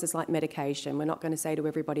 Exercise is like medication. We're not going to say to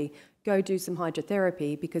everybody, go do some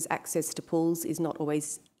hydrotherapy, because access to pools is not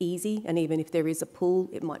always easy. And even if there is a pool,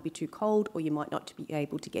 it might be too cold or you might not be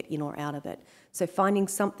able to get in or out of it. So finding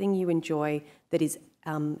something you enjoy that is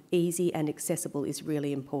easy and accessible is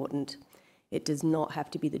really important. It does not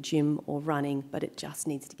have to be the gym or running, but it just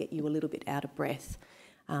needs to get you a little bit out of breath.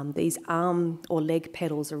 These arm or leg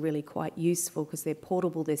pedals are really quite useful because they're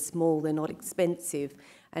portable, they're small, they're not expensive,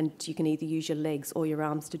 and you can either use your legs or your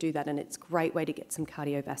arms to do that, and it's a great way to get some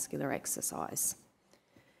cardiovascular exercise.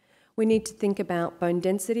 We need to think about bone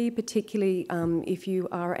density, particularly if you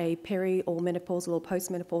are a peri or menopausal or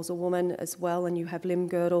postmenopausal woman as well and you have limb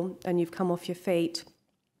girdle and you've come off your feet.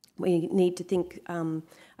 We need to think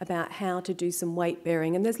about how to do some weight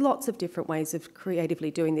bearing, and there's lots of different ways of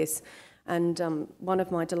creatively doing this. And one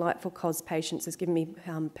of my delightful COS patients has given me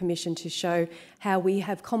permission to show how we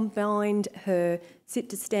have combined her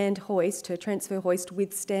sit-to-stand hoist, her transfer hoist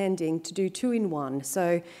with standing to do 2-in-1.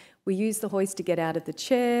 So we use the hoist to get out of the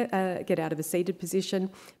chair, get out of a seated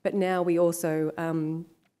position, but now we also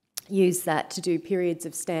use that to do periods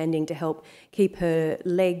of standing to help keep her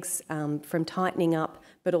legs from tightening up,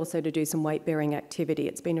 but also to do some weight-bearing activity.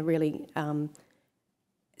 It's been a really...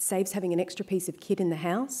 saves having an extra piece of kit in the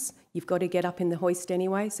house. You've got to get up in the hoist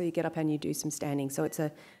anyway, so you get up and you do some standing. So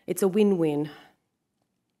it's a win-win.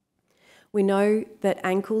 We know that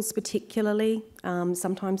ankles particularly,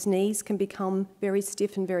 sometimes knees can become very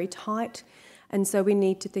stiff and very tight, and so we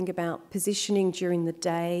need to think about positioning during the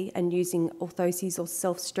day and using orthoses or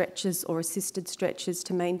self-stretches or assisted stretches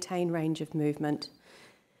to maintain range of movement.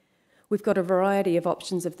 We've got a variety of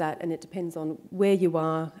options of that, and it depends on where you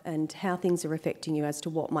are and how things are affecting you as to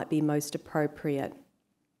what might be most appropriate.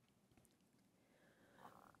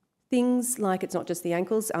 Things like, it's not just the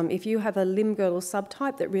ankles, if you have a limb girdle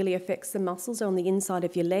subtype that really affects the muscles on the inside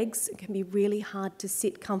of your legs, it can be really hard to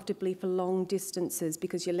sit comfortably for long distances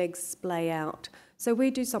because your legs splay out. So we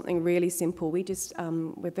do something really simple.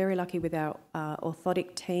 We're very lucky with our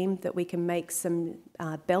orthotic team that we can make some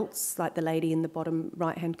belts like the lady in the bottom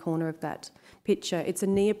right-hand corner of that picture. It's a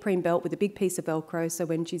neoprene belt with a big piece of Velcro, so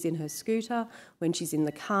when she's in her scooter, when she's in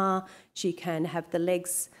the car, she can have the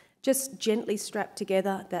legs just gently strapped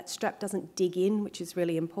together. That strap doesn't dig in, which is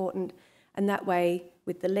really important. And that way,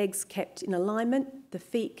 with the legs kept in alignment, the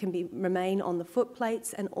feet can remain on the foot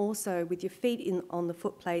plates, and also with your feet on the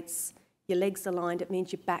foot plates, your legs aligned, it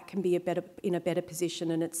means your back can be in a better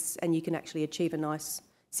position, and you can actually achieve a nice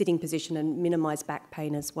sitting position and minimise back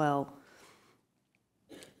pain as well.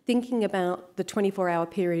 Thinking about the 24-hour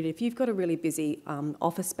period, if you've got a really busy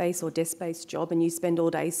office-based or desk-based job and you spend all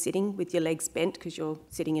day sitting with your legs bent because you're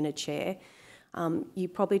sitting in a chair, you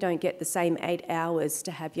probably don't get the same 8 hours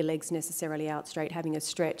to have your legs necessarily out straight, having a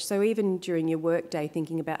stretch. So even during your workday,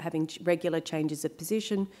 thinking about having regular changes of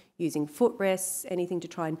position, using foot rests, anything to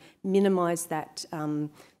try and minimise that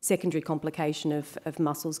secondary complication of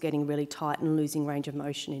muscles getting really tight and losing range of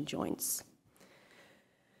motion in joints.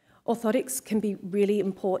 Orthotics can be really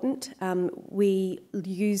important. We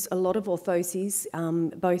use a lot of orthoses,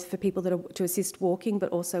 both for people that are to assist walking, but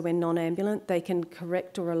also when non-ambulant. They can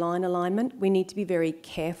correct or align alignment. We need to be very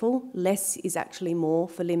careful. Less is actually more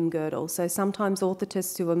for limb girdle. So sometimes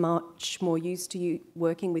orthotists who are much more used to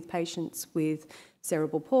working with patients with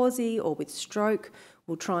cerebral palsy or with stroke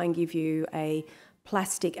will try and give you a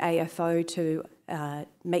plastic AFO to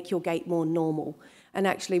make your gait more normal. And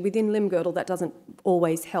actually, within limb girdle, that doesn't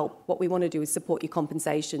always help. What we want to do is support your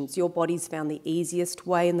compensations. Your body's found the easiest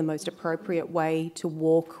way and the most appropriate way to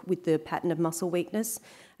walk with the pattern of muscle weakness.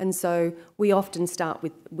 And so we often start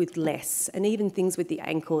with less. And even things with the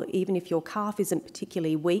ankle, even if your calf isn't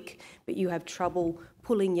particularly weak, but you have trouble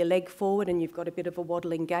pulling your leg forward and you've got a bit of a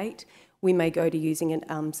waddling gait, we may go to using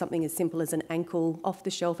something as simple as an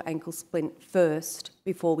off-the-shelf ankle splint first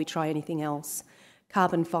before we try anything else.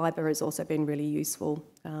 Carbon fibre has also been really useful.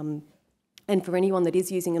 And for anyone that is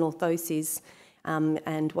using an orthosis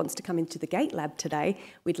and wants to come into the gait lab today,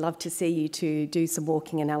 we'd love to see you to do some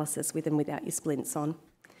walking analysis with and without your splints on.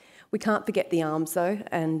 We can't forget the arms though,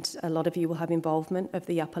 and a lot of you will have involvement of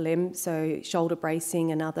the upper limb, so shoulder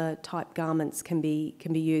bracing and other type garments can be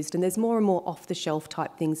used, and there's more and more off-the-shelf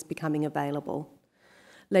type things becoming available.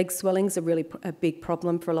 Leg swelling's a really a big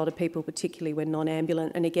problem for a lot of people, particularly when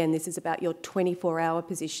non-ambulant. And again, this is about your 24-hour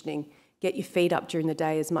positioning. Get your feet up during the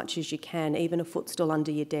day as much as you can, even a footstool under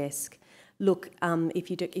your desk. Look,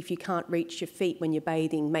 if you can't reach your feet when you're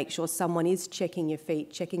bathing, make sure someone is checking your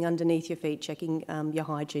feet, checking underneath your feet, checking your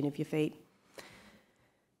hygiene of your feet.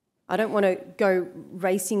 I don't want to go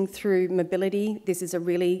racing through mobility. This is a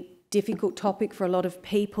really difficult topic for a lot of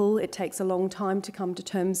people. It takes a long time to come to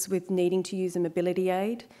terms with needing to use a mobility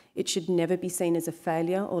aid. It should never be seen as a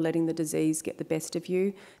failure or letting the disease get the best of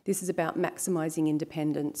you. This is about maximising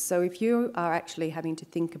independence. So if you are actually having to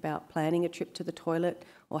think about planning a trip to the toilet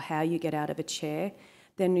or how you get out of a chair,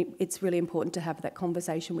 then it's really important to have that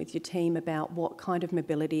conversation with your team about what kind of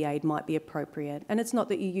mobility aid might be appropriate. And it's not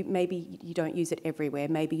that maybe you don't use it everywhere.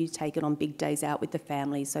 Maybe you take it on big days out with the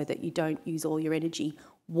family so that you don't use all your energy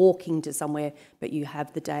walking to somewhere, but you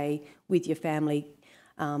have the day with your family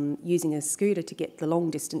using a scooter to get the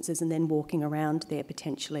long distances and then walking around there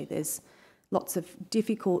potentially. There's lots of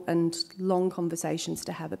difficult and long conversations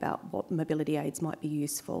to have about what mobility aids might be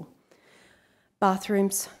useful.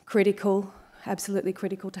 Bathrooms, critical, absolutely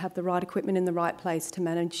critical to have the right equipment in the right place to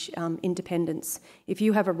manage independence. If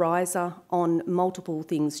you have a riser on multiple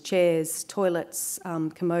things, chairs, toilets,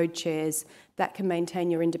 commode chairs, that can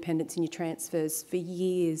maintain your independence and your transfers for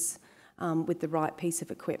years with the right piece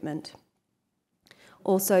of equipment.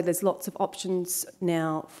 Also, there's lots of options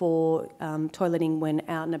now for toileting when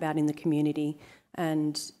out and about in the community,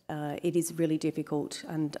 and it is really difficult.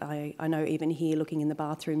 And I know even here, looking in the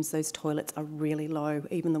bathrooms, those toilets are really low,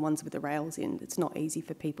 even the ones with the rails in. It's not easy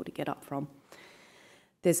for people to get up from.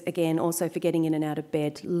 There's, again, also for getting in and out of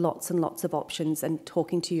bed, lots and lots of options, and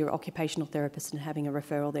talking to your occupational therapist and having a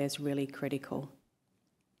referral there is really critical.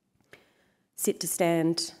 Sit to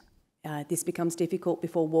stand. This becomes difficult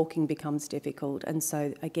before walking becomes difficult. And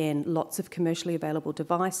so, again, lots of commercially available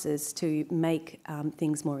devices to make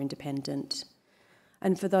things more independent.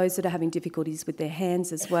 And for those that are having difficulties with their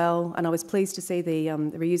hands as well, and I was pleased to see the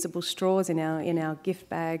reusable straws in our gift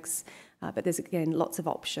bags, but there's, again, lots of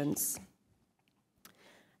options.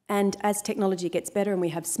 And as technology gets better and we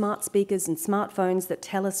have smart speakers and smartphones that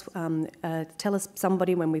tell us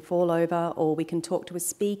somebody when we fall over, or we can talk to a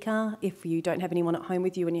speaker if you don't have anyone at home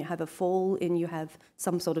with you and you have a fall and you have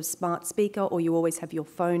some sort of smart speaker, or you always have your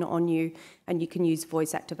phone on you and you can use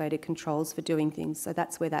voice-activated controls for doing things. So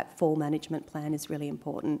that's where that fall management plan is really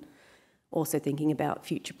important. Also thinking about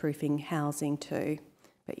future-proofing housing too.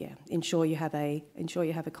 But yeah, ensure you have a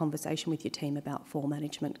conversation with your team about fall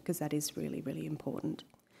management, because that is really, really important.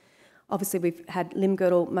 Obviously, we've had Limb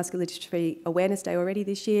Girdle Muscular Dystrophy Awareness Day already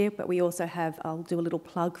this year, but we also have, I'll do a little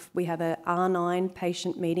plug, we have a R9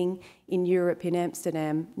 patient meeting in Europe, in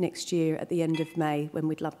Amsterdam, next year at the end of May, when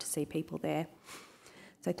we'd love to see people there.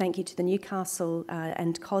 So thank you to the Newcastle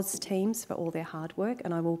and COS teams for all their hard work,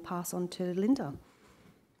 and I will pass on to Linda.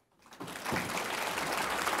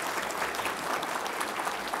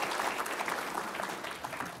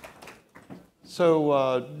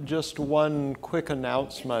 So just one quick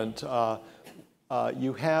announcement.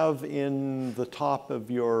 You have in the top of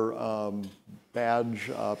your badge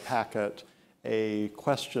packet a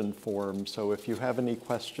question form. So if you have any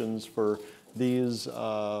questions for these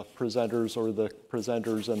presenters or the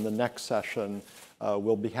presenters in the next session,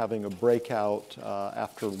 we'll be having a breakout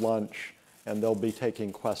after lunch, and they'll be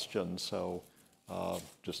taking questions. So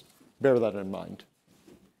just bear that in mind.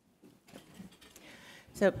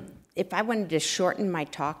 So if I wanted to shorten my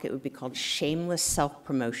talk, it would be called Shameless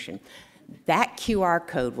Self-Promotion. That QR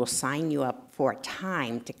code will sign you up for a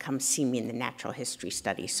time to come see me in the natural history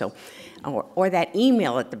study. So, or that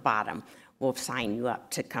email at the bottom will sign you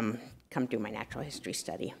up to come do my natural history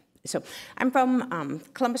study. So I'm from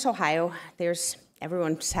Columbus, Ohio.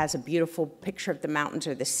 Everyone has a beautiful picture of the mountains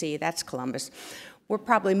or the sea. That's Columbus. We're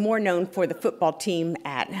probably more known for the football team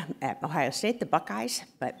at Ohio State, the Buckeyes,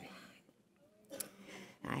 but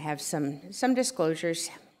I have some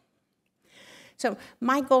disclosures. So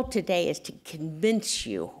my goal today is to convince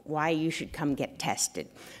you why you should come get tested.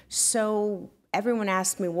 So everyone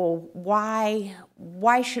asks me, well,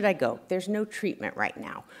 why should I go? There's no treatment right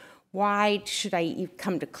now. Why should I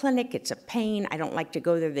come to clinic? It's a pain. I don't like to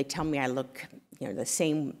go there. They tell me I look, the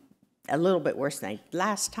same, a little bit worse than I did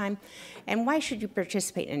last time. And why should you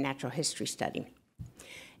participate in a natural history study?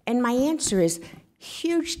 And my answer is,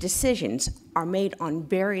 huge decisions are made on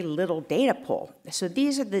very little data pool. So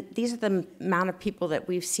these are the amount of people that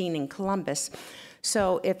we've seen in Columbus.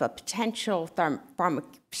 So if a potential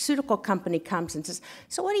pharmaceutical company comes and says,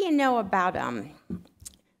 so what do you know about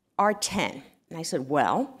R10? And I said,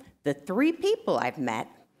 well, the 3 people I've met,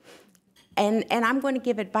 and I'm going to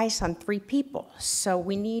give advice on 3 people. So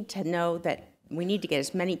we need to know that we need to get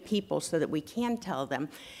as many people so that we can tell them.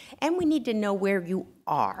 And we need to know where you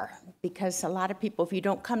are, because a lot of people, if you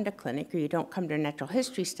don't come to clinic or you don't come to a natural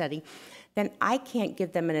history study, then I can't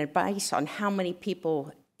give them an advice on how many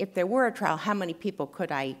people, if there were a trial, how many people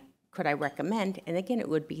could I recommend? And again, it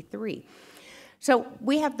would be 3. So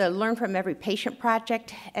we have the Learn from Every Patient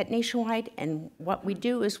project at Nationwide, and what we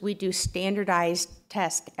do is we do standardized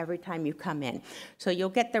tests every time you come in. So you'll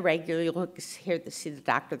get the regular, you'll see the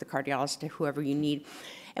doctor, the cardiologist, whoever you need,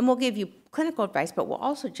 and we'll give you clinical advice, but we'll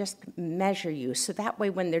also just measure you. So that way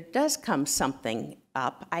when there does come something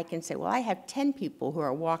up, I can say, well, I have 10 people who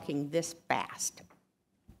are walking this fast.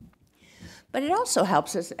 But it also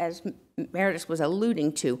helps, as Meredith was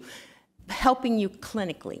alluding to, helping you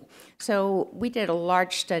clinically. So we did a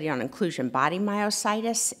large study on inclusion body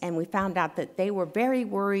myositis, and we found out that they were very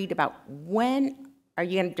worried about when are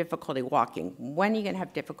you going to have difficulty walking, when are you going to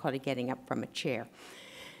have difficulty getting up from a chair.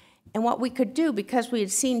 And what we could do, because we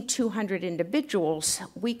had seen 200 individuals,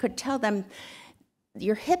 we could tell them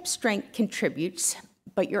your hip strength contributes,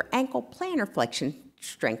 but your ankle plantar flexion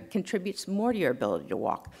strength contributes more to your ability to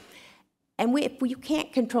walk. And if you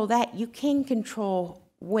can't control that, you can control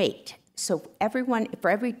weight. So for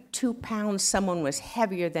every 2 pounds someone was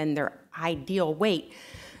heavier than their ideal weight,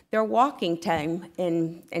 their walking time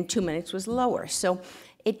in 2 minutes was lower. So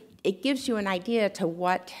it gives you an idea to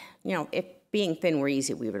what, if being thin were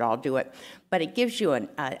easy, we would all do it. But it gives you an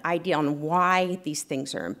idea on why these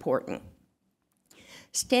things are important.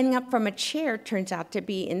 Standing up from a chair turns out to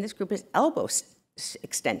be, in this group, is elbow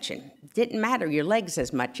extension. Didn't matter your legs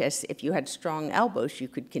as much as if you had strong elbows, you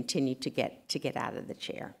could continue to get out of the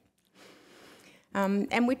chair.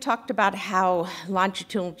 And we talked about how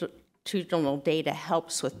longitudinal data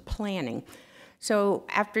helps with planning. So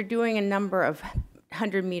after doing a number of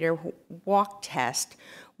 100-meter walk tests,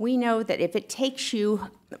 we know that if it takes you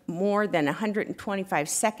more than 125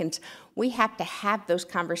 seconds, we have to have those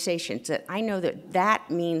conversations. That I know that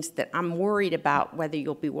means that I'm worried about whether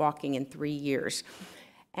you'll be walking in 3 years.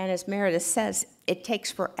 And as Meredith says, it takes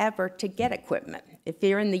forever to get equipment. If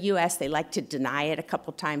you're in the US, they like to deny it a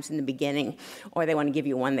couple times in the beginning, or they want to give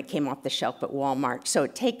you one that came off the shelf at Walmart. So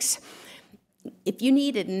it takes, if you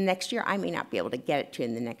need it in the next year, I may not be able to get it to you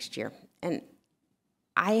in the next year. And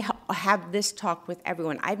I have this talk with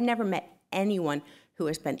everyone. I've never met anyone who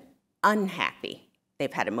has been unhappy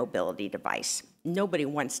they've had a mobility device. Nobody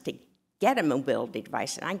wants to get a mobility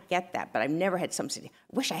device, and I get that, but I've never had someone say, I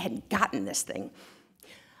wish I hadn't gotten this thing.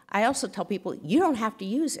 I also tell people, you don't have to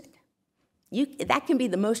use it. That can be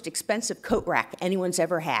the most expensive coat rack anyone's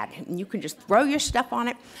ever had, and you can just throw your stuff on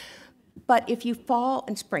it. But if you fall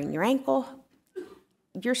and sprain your ankle,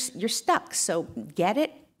 you're stuck. So get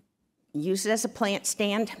it, use it as a plant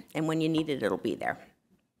stand, and when you need it, it'll be there.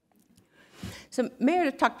 So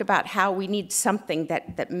Meredith talked about how we need something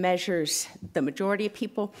that measures the majority of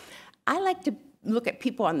people. I like to look at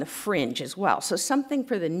people on the fringe as well. So something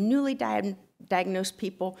for the newly diagnosed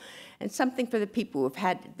people and something for the people who have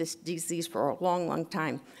had this disease for a long, long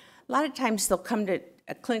time. A lot of times they'll come to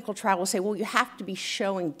a clinical trial and say, well, you have to be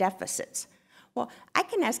showing deficits. Well, I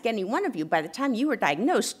can ask any one of you, by the time you were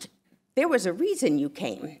diagnosed, there was a reason you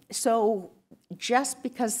came. So just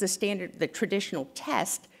because the traditional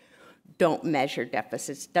test don't measure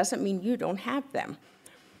deficits doesn't mean you don't have them.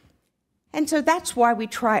 And so that's why we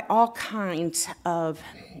try all kinds of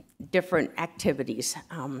different activities.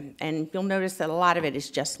 And you'll notice that a lot of it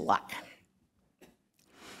is just luck.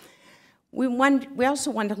 We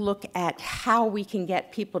also want to look at how we can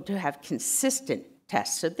get people to have consistent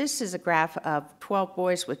tests. So this is a graph of 12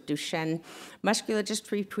 boys with Duchenne muscular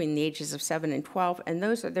dystrophy between the ages of 7 and 12, and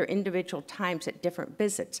those are their individual times at different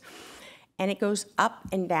visits. And it goes up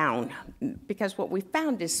and down, because what we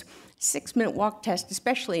found is 6-minute walk test,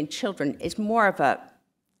 especially in children, is more of a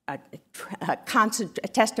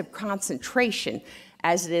test of concentration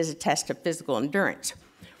as it is a test of physical endurance.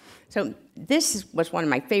 So this was one of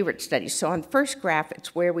my favorite studies. So on the first graph,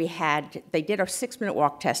 it's where they did a 6-minute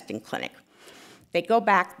walk test in clinic. They go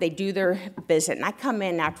back, they do their visit, and I come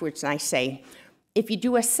in afterwards and I say, if you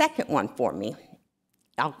do a second one for me,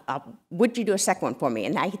 would you do a second one for me?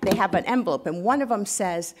 And they have an envelope, and one of them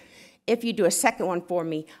says, if you do a second one for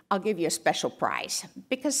me, I'll give you a special prize.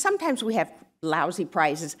 Because sometimes we have lousy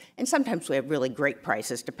prizes, and sometimes we have really great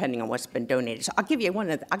prizes, depending on what's been donated. So I'll give you one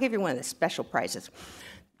of the special prizes.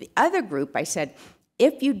 The other group, I said,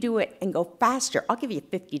 if you do it and go faster, I'll give you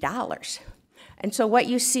 $50. And so what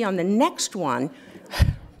you see on the next one,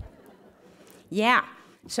 yeah.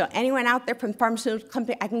 So anyone out there from the pharmaceutical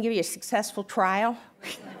company, I can give you a successful trial?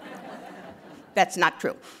 That's not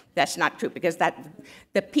true. That's not true, because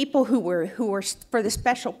the people who were for the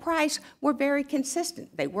special prize were very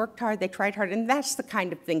consistent. They worked hard, they tried hard, and that's the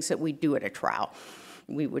kind of things that we do at a trial.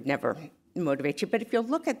 We would never motivate you. But if you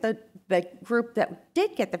look at the group that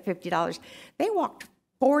did get the $50, they walked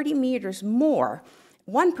 40 meters more.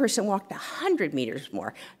 One person walked 100 meters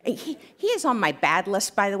more. He is on my bad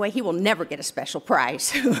list, by the way. He will never get a special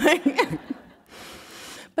prize.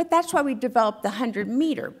 But that's why we developed the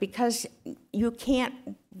 100-meter, because you can't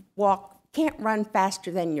run faster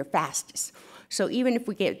than your fastest. So even if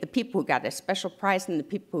we get the people who got a special prize and the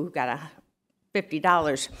people who got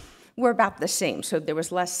 $50, we're about the same. So there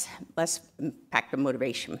was less impact of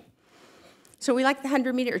motivation. So we like the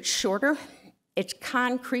 100-meter. It's shorter. It's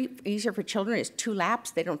concrete, easier for children. It's 2 laps.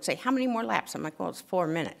 They don't say, how many more laps? I'm like, well, it's 4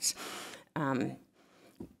 minutes.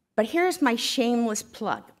 But here's my shameless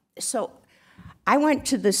plug. So I went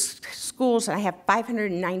to the schools, and I have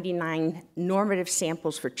 599 normative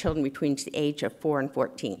samples for children between the age of 4 and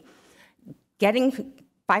 14. Getting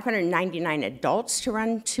 599 adults to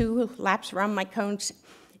run 2 laps around my cones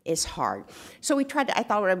is hard. So we tried to, I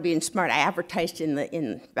thought I was being smart. I advertised in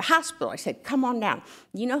the hospital. I said, come on down.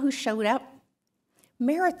 You know who showed up?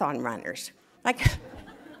 Marathon runners. Like,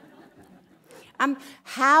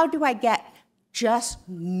 how do I get just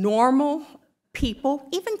normal people,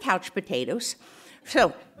 even couch potatoes?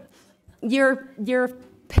 So your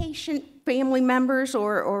patient family members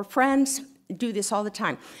or friends do this all the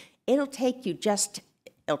time. It'll take you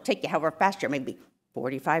however fast you're, maybe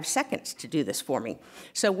 45 seconds to do this for me.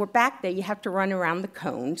 So we're back there. You have to run around the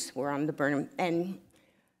cones. We're on the Burnham. And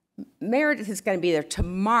Meredith is going to be there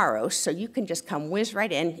tomorrow, so you can just come whiz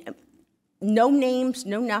right in. No names,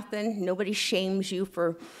 no nothing. Nobody shames you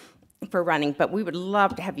for running, but we would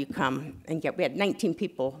love to have you come and we had 19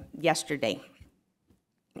 people yesterday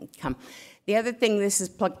come. The other thing, this is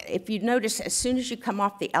plugged, if you notice, as soon as you come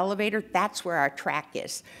off the elevator, that's where our track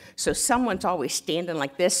is. So someone's always standing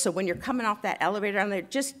like this, so when you're coming off that elevator on there,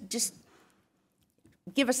 just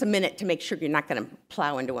give us a minute to make sure you're not going to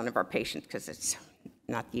plow into one of our patients, because it's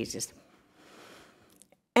not the easiest.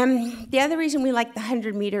 And the other reason we like the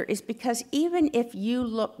 100-meter is because even if you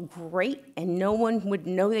look great and no one would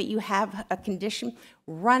know that you have a condition,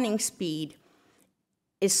 running speed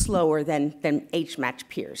is slower than age-matched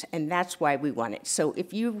peers, and that's why we want it. So if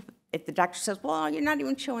the doctor says, well, you're not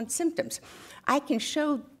even showing symptoms, I can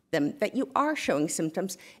show them that you are showing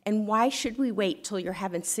symptoms, and why should we wait till you're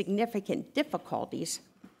having significant difficulties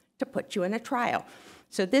to put you in a trial?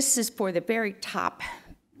 So this is for the very top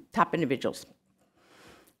individuals.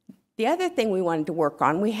 The other thing we wanted to work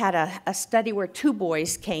on, we had a study where 2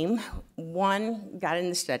 boys came. One got in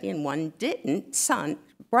the study and one didn't,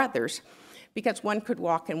 brothers, because one could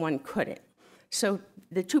walk and one couldn't. So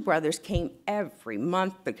the 2 brothers came every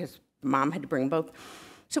month because mom had to bring both.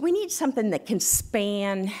 So we need something that can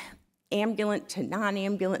span ambulant to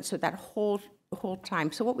non-ambulant, so that whole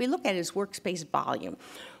time. So what we look at is workspace volume.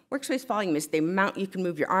 Workspace volume is the amount you can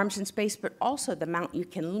move your arms in space, but also the amount you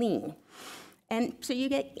can lean. And so you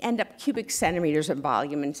end up cubic centimeters of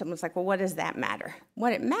volume, and someone's like, well, what does that matter?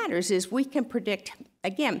 What it matters is we can predict,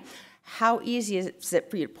 again, how easy is it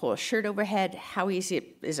for you to pull a shirt overhead? How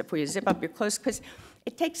easy is it for you to zip up your clothes? Because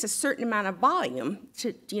it takes a certain amount of volume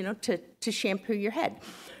to shampoo your head.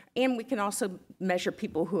 And we can also measure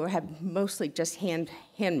people who have mostly just hand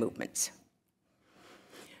movements.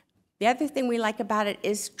 The other thing we like about it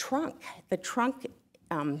is trunk. The trunk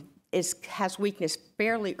has weakness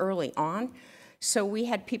fairly early on. So we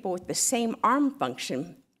had people with the same arm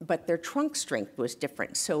function, but their trunk strength was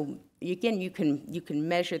different. So again, you can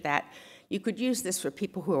measure that. You could use this for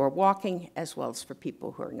people who are walking as well as for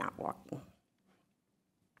people who are not walking.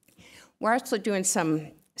 We're also doing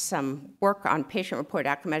some work on patient-reported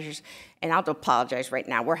outcome measures, and I'll apologize right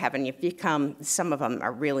now. We're having you come. Some of them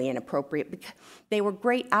are really inappropriate because they were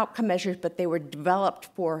great outcome measures, but they were developed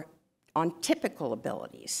on typical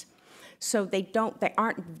abilities. So they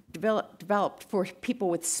aren't developed for people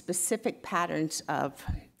with specific patterns of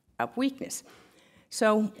weakness.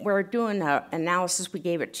 So we're doing an analysis. We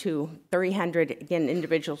gave it to 300, again,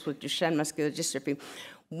 individuals with Duchenne muscular dystrophy.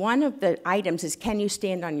 One of the items is, can you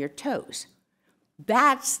stand on your toes?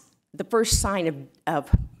 That's the first sign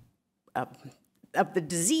of the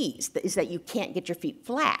disease, is that you can't get your feet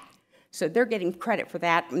flat. So they're getting credit for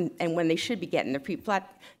that, and when they should be getting their feet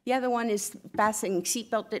flat. The other one is fastening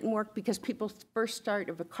seatbelt didn't work because people first started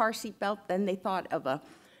with a car seatbelt, then they thought of a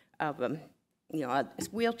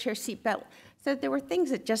wheelchair seatbelt. So there were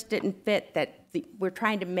things that just didn't fit that we're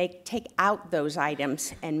trying to take out those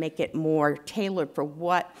items and make it more tailored for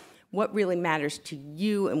what really matters to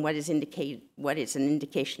you and what is an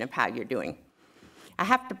indication of how you're doing. I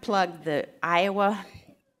have to plug the Iowa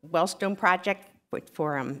Wellstone project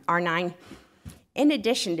for R9. In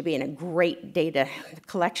addition to being a great data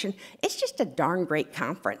collection, it's just a darn great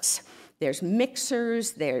conference. There's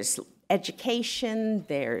mixers, there's education,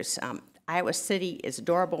 there's Iowa City is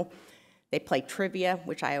adorable. They play trivia,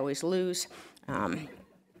 which I always lose. And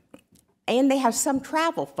they have some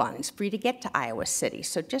travel funds for you to get to Iowa City.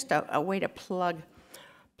 So just a way to plug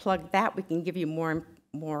that. We can give you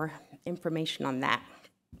more information on that.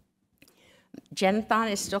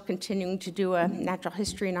 Genathon is still continuing to do a natural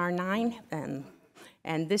history in R9,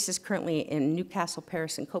 and this is currently in Newcastle,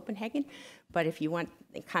 Paris, and Copenhagen. But if you want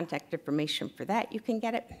contact information for that, you can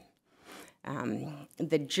get it.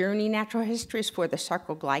 The Journey Natural History is for the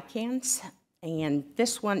sarcoglycans, and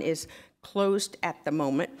this one is closed at the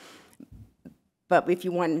moment. But if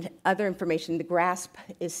you want other information, the GRASP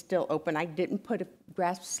is still open. I didn't put a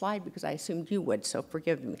GRASP slide because I assumed you would, so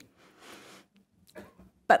forgive me.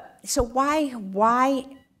 But so why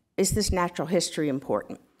is this natural history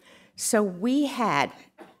important? So we had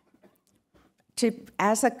to,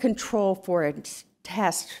 as a control for a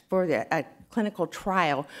test for a clinical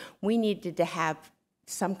trial, we needed to have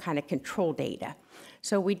some kind of control data.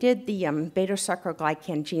 So we did the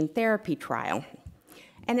beta-sarcoglycan gene therapy trial,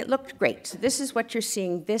 and it looked great. So this is what you're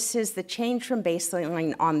seeing. This is the change from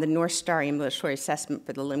baseline on the North Star Ambulatory Assessment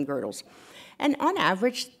for the limb girdles. And on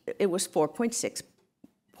average, it was 4.6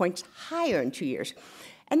 points higher in 2 years.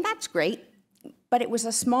 And that's great, but it was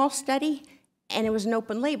a small study, and it was an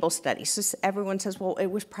open label study. So everyone says, well, it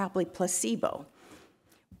was probably placebo.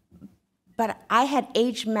 But I had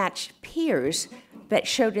age-matched peers that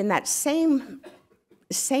showed in that same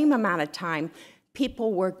amount of time,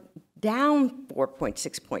 people were down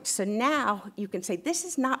 4.6 points. So now you can say, this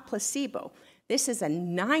is not placebo. This is a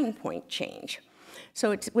 9-point change.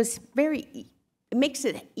 So it makes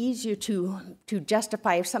it easier to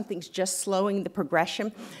justify if something's just slowing the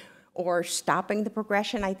progression or stopping the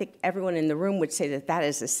progression. I think everyone in the room would say that that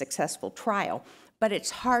is a successful trial. But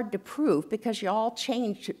it's hard to prove because you all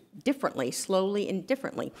change differently, slowly and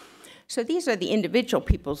differently. So these are the individual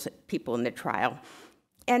people in the trial.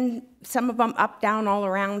 And some of them up, down, all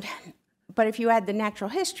around. But if you add the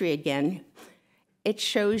natural history again, it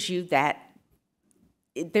shows you that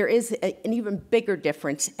there is an even bigger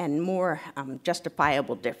difference and more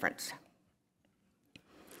justifiable difference.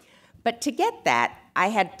 But to get that, I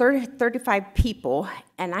had 35 people,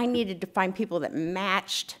 and I needed to find people that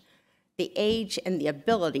matched the age and the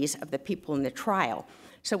abilities of the people in the trial.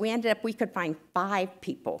 So we ended up, we could find 5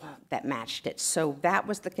 people that matched it. So that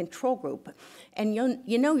was the control group. And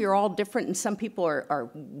you know you're all different, and some people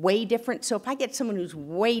are way different. So if I get someone who's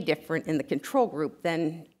way different in the control group,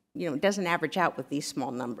 then it doesn't average out with these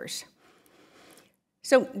small numbers.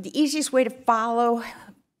 So the easiest way to follow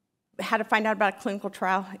how to find out about a clinical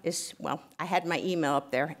trial is, well, I had my email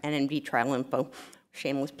up there, NMD trial info,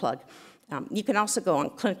 shameless plug. You can also go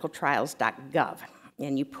on clinicaltrials.gov,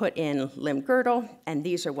 and you put in limb girdle, and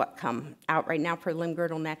these are what come out right now for limb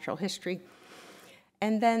girdle natural history.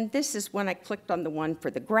 And then this is when I clicked on the one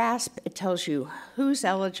for the GRASP. It tells you who's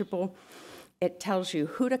eligible. It tells you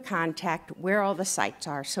who to contact, where all the sites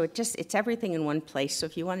are. So it's everything in one place. So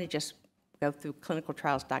if you want to just go through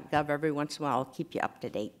clinicaltrials.gov every once in a while, I'll keep you up to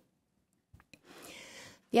date.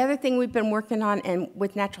 The other thing we've been working on and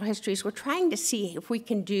with natural history is we're trying to see if we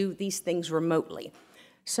can do these things remotely.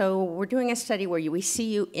 So we're doing a study where we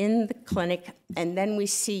see you in the clinic, and then we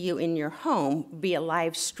see you in your home via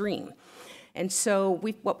live stream. And so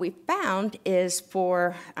what we found is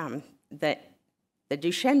for the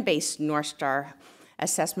Duchenne-based North Star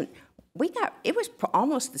assessment, it was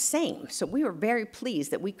almost the same. So we were very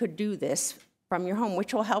pleased that we could do this from your home,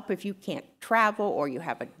 which will help if you can't travel or you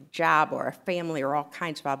have a job or a family or all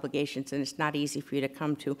kinds of obligations, and it's not easy for you to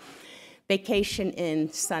come to vacation in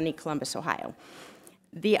sunny Columbus, Ohio.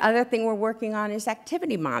 The other thing we're working on is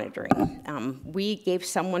activity monitoring. We gave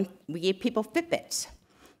people Fitbits,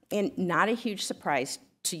 and not a huge surprise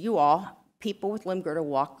to you all, people with limb girdle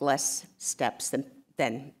walk less steps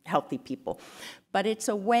than healthy people. But it's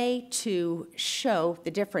a way to show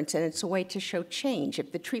the difference, and it's a way to show change.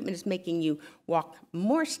 If the treatment is making you walk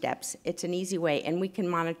more steps, it's an easy way, and we can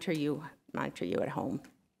monitor you at home.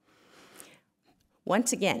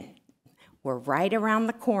 Once again, we're right around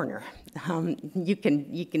the corner. You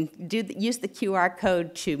can use the QR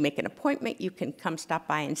code to make an appointment. You can come stop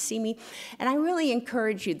by and see me. And I really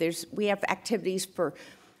encourage you, we have activities for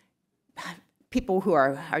people who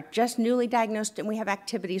are just newly diagnosed, and we have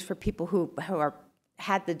activities for people who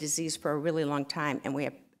had the disease for a really long time, and we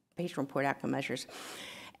have patient-reported outcome measures.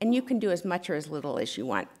 And you can do as much or as little as you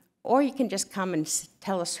want. Or you can just come and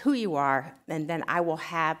tell us who you are, and then I will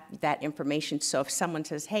have that information. So if someone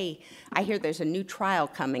says, hey, I hear there's a new trial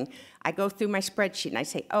coming, I go through my spreadsheet and I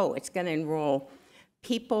say, oh, it's going to enroll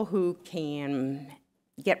people who can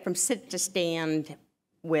get from sit to stand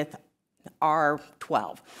with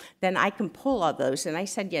R12. Then I can pull all those, and I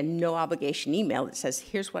send you a no obligation email that says,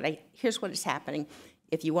 here's what is happening.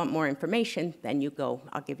 If you want more information, then you go,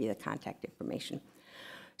 I'll give you the contact information.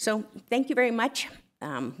 So thank you very much.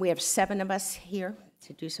 We have 7 of us here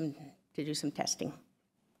to do some testing.